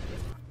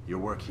 Your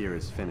work here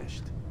is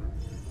finished.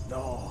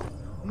 No,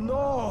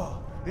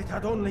 no! It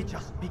had only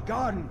just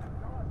begun!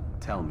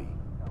 Tell me,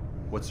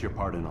 what's your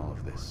part in all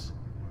of this?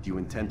 Do you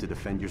intend to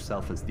defend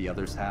yourself as the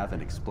others have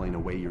and explain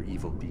away your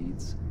evil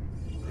deeds?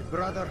 The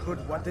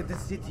Brotherhood wanted the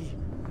city.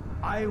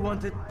 I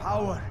wanted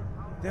power.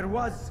 There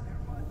was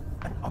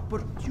an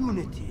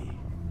opportunity.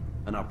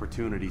 An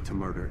opportunity to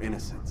murder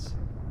innocents.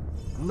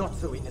 Not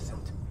so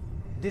innocent.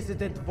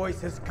 Dissident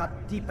voices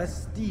cut deep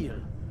as steel.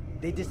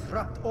 They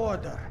disrupt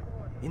order.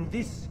 In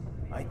this,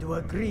 I do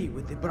agree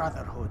with the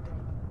Brotherhood.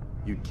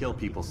 You'd kill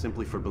people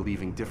simply for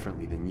believing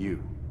differently than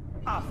you.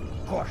 Of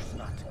course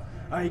not.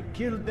 I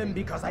killed them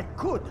because I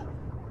could.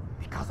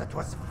 Because it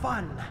was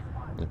fun.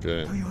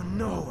 Okay. Do you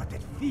know what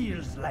it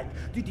feels like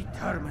to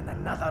determine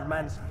another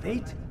man's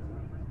fate?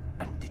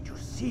 And did you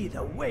see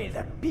the way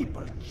the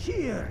people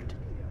cheered?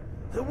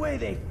 The way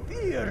they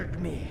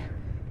feared me?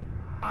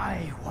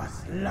 I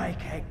was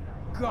like a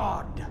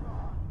god.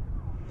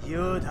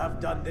 You'd have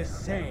done the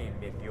same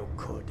if you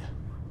could.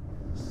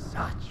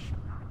 Such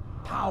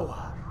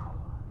power.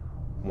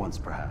 Once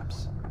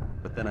perhaps.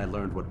 But then I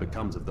learned what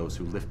becomes of those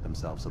who lift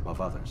themselves above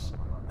others.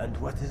 And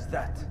what is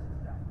that?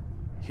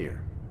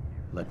 Here,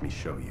 let me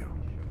show you.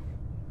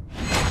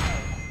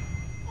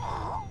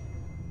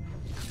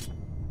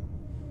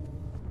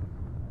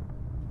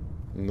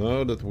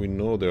 Now that we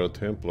know they are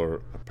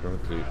Templar,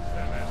 apparently...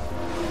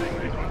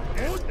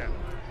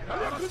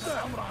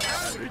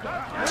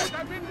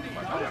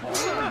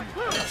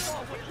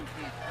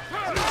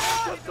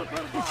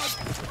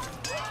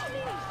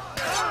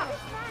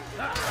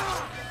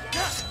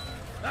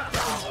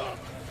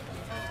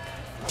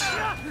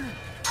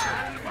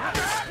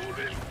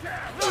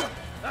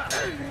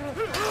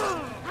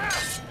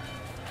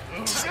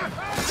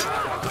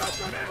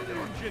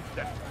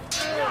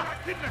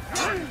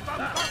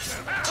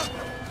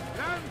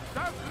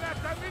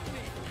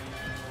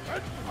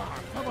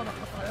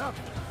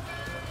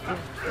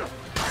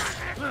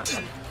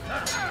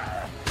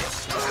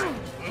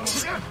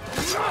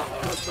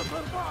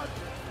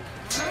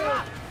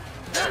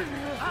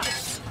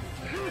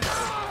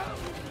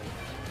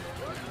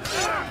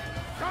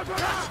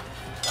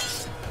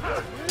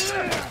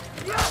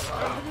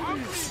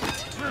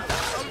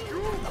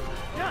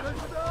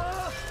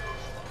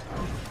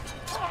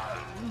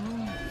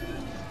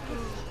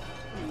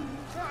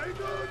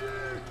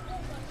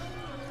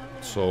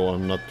 So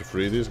I'm not to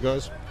free these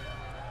guys?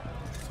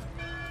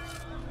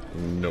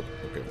 Nope,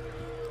 okay.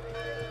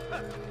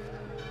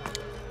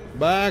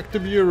 Back to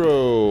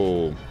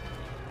Bureau!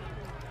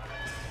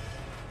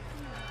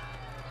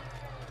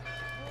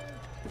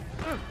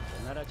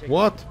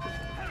 What?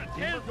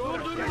 I've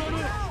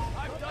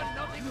done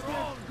nothing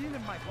wrong.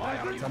 Why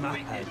are you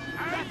doing this?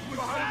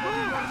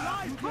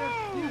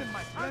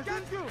 I'll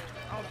get you!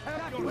 I'll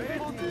have your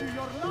head into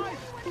your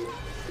life!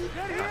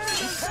 Get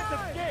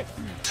here!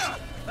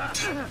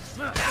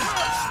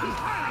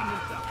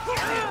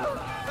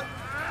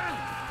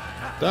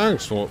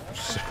 Thanks for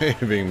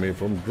saving me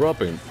from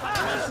dropping.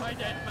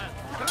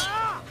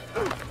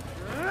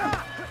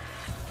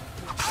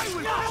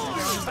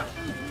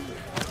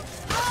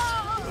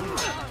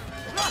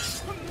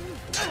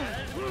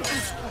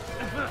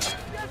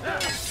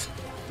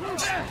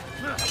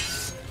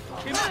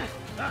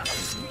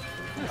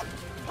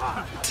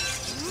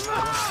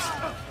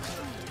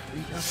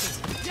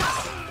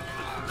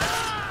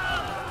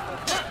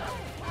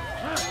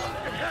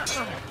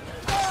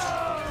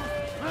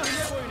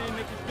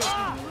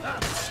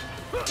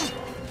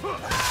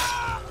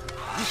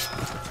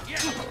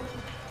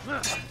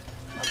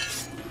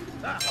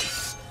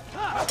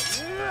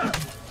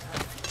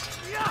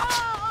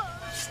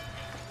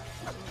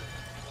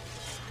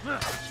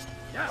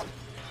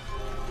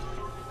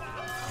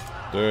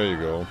 There you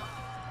go.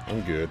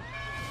 I'm good.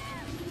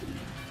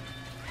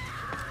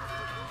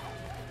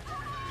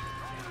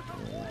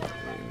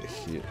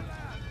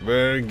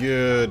 Very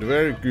good,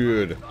 very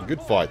good.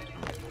 Good fight.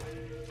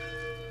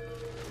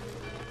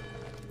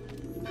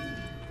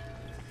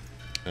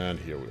 And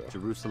here we are.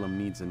 Jerusalem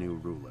needs a new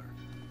ruler.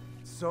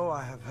 So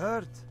I have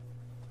heard.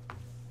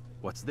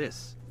 What's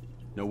this?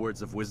 No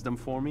words of wisdom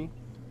for me?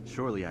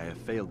 Surely I have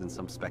failed in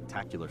some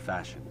spectacular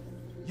fashion.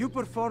 You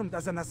performed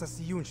as an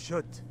assassin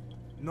should.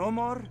 No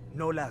more,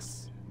 no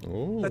less.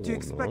 Oh, That you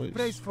expect nice.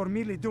 praise for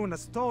merely doing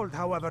as told,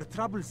 however,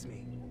 troubles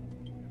me.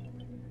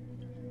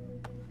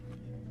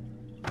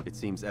 It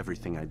seems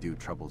everything I do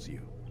troubles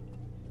you.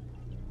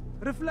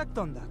 Reflect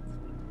on that.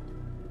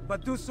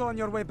 But do so on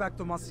your way back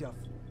to Masyaf.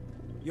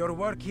 Your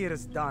work here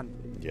is done.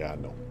 Yeah,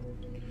 no.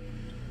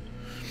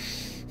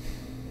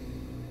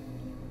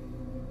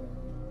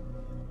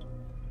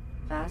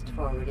 Fast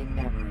forwarding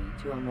memory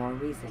to a more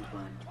recent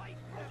one.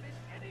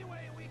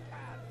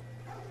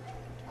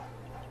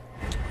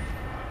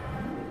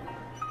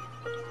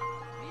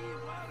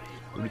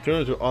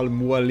 Return to Al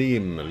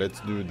Mualim. Let's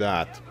do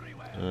that.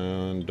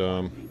 And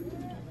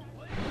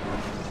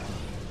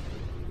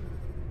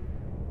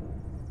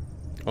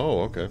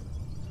oh, okay.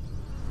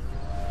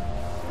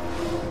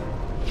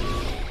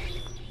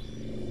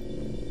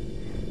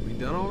 We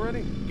done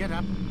already? Get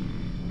up.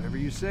 Whatever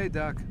you say,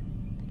 Doc.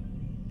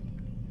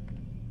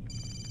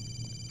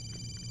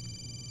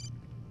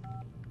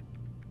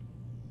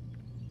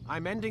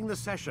 I'm ending the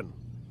session.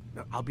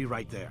 No, I'll be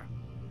right there.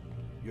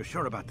 You're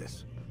sure about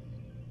this?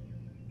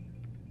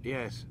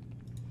 Yes.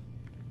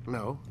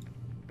 No.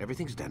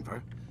 Everything's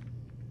Denver.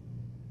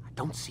 I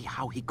don't see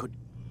how he could...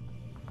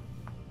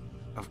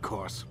 Of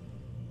course.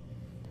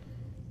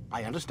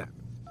 I understand.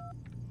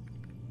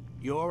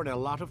 You're in a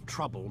lot of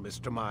trouble,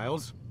 Mr.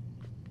 Miles.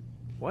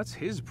 What's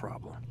his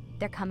problem?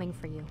 They're coming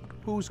for you.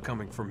 Who's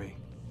coming for me?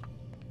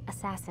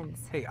 Assassins.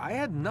 Hey, I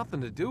had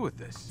nothing to do with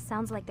this.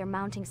 Sounds like they're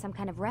mounting some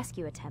kind of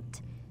rescue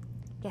attempt.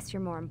 Guess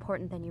you're more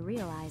important than you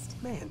realized.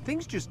 Man,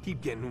 things just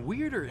keep getting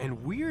weirder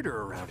and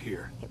weirder around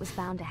here. It was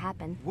bound to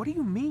happen. What do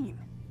you mean?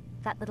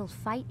 That little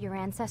fight your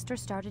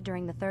ancestors started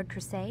during the Third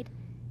Crusade,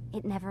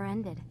 it never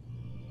ended.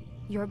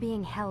 You're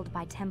being held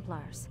by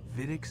Templars.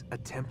 Vidic's a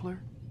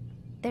Templar?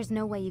 There's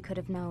no way you could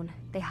have known.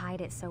 They hide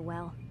it so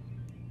well.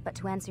 But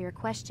to answer your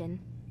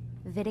question,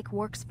 Vidic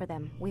works for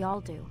them. We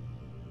all do.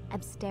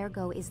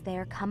 Abstergo is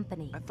their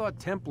company. I thought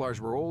Templars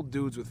were old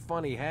dudes with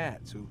funny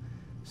hats who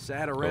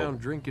sat around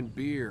drinking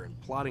beer and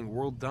plotting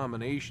world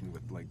domination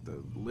with, like,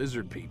 the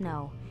lizard people.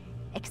 No.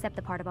 Except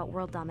the part about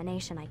world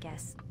domination, I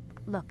guess.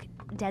 Look,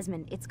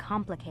 Desmond, it's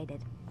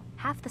complicated.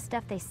 Half the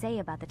stuff they say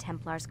about the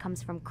Templars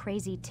comes from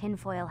crazy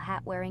tinfoil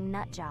hat-wearing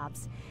nut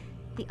jobs.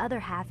 The other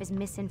half is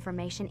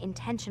misinformation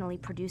intentionally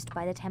produced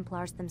by the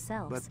Templars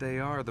themselves. But they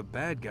are the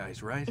bad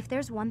guys, right? If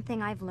there's one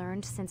thing I've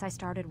learned since I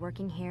started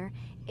working here,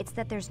 it's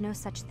that there's no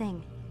such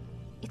thing.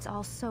 It's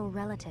all so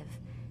relative.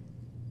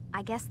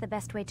 I guess the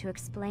best way to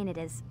explain it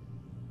is,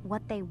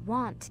 what they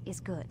want is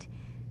good.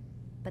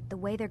 But the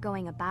way they're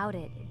going about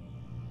it,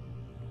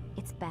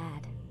 it's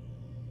bad.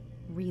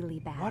 Really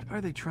bad. What are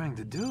they trying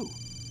to do?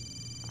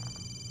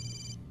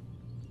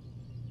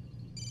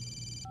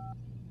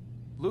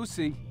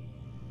 Lucy?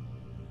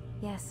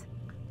 Yes.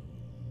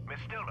 Miss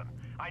Dillon,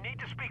 I need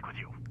to speak with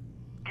you.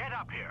 Get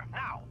up here,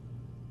 now!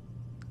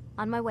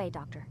 On my way,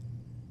 Doctor.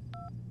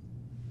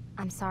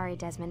 I'm sorry,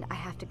 Desmond. I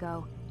have to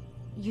go.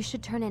 You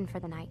should turn in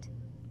for the night.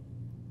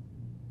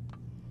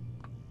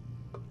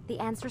 The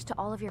answers to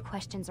all of your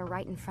questions are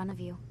right in front of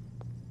you.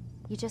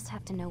 You just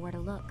have to know where to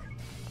look.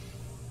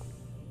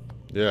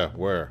 Yeah,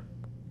 where?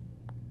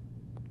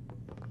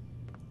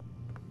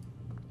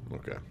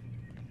 Okay.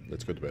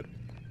 Let's go to bed.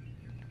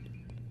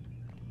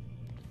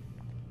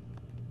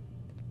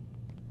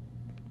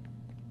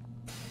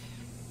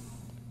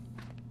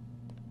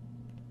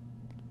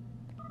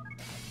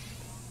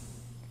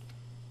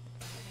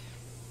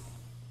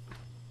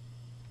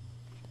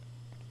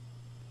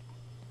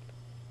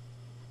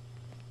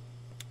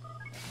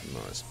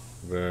 Nice.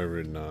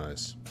 Very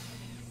nice.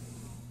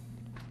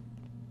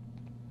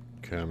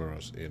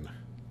 Cameras in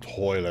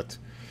toilet.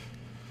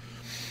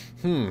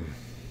 I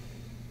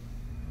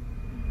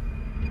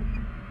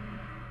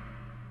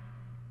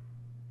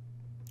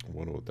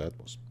wonder what that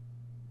was.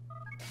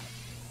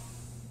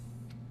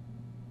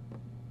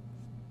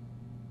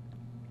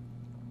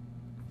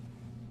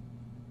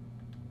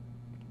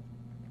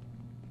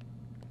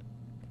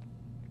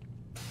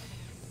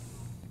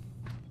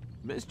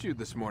 Missed you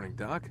this morning,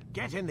 Doc.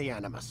 Get in the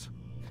Animus.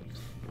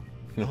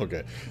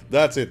 Okay,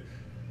 that's it.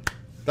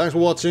 Thanks for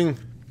watching.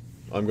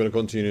 I'm gonna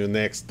continue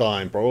next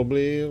time,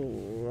 probably,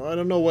 I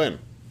don't know when.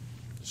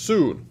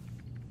 Soon.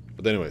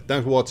 But anyway,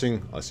 thanks for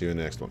watching. I'll see you in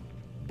the next one.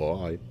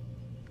 Bye.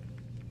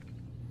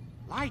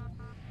 Light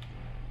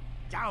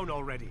down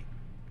already.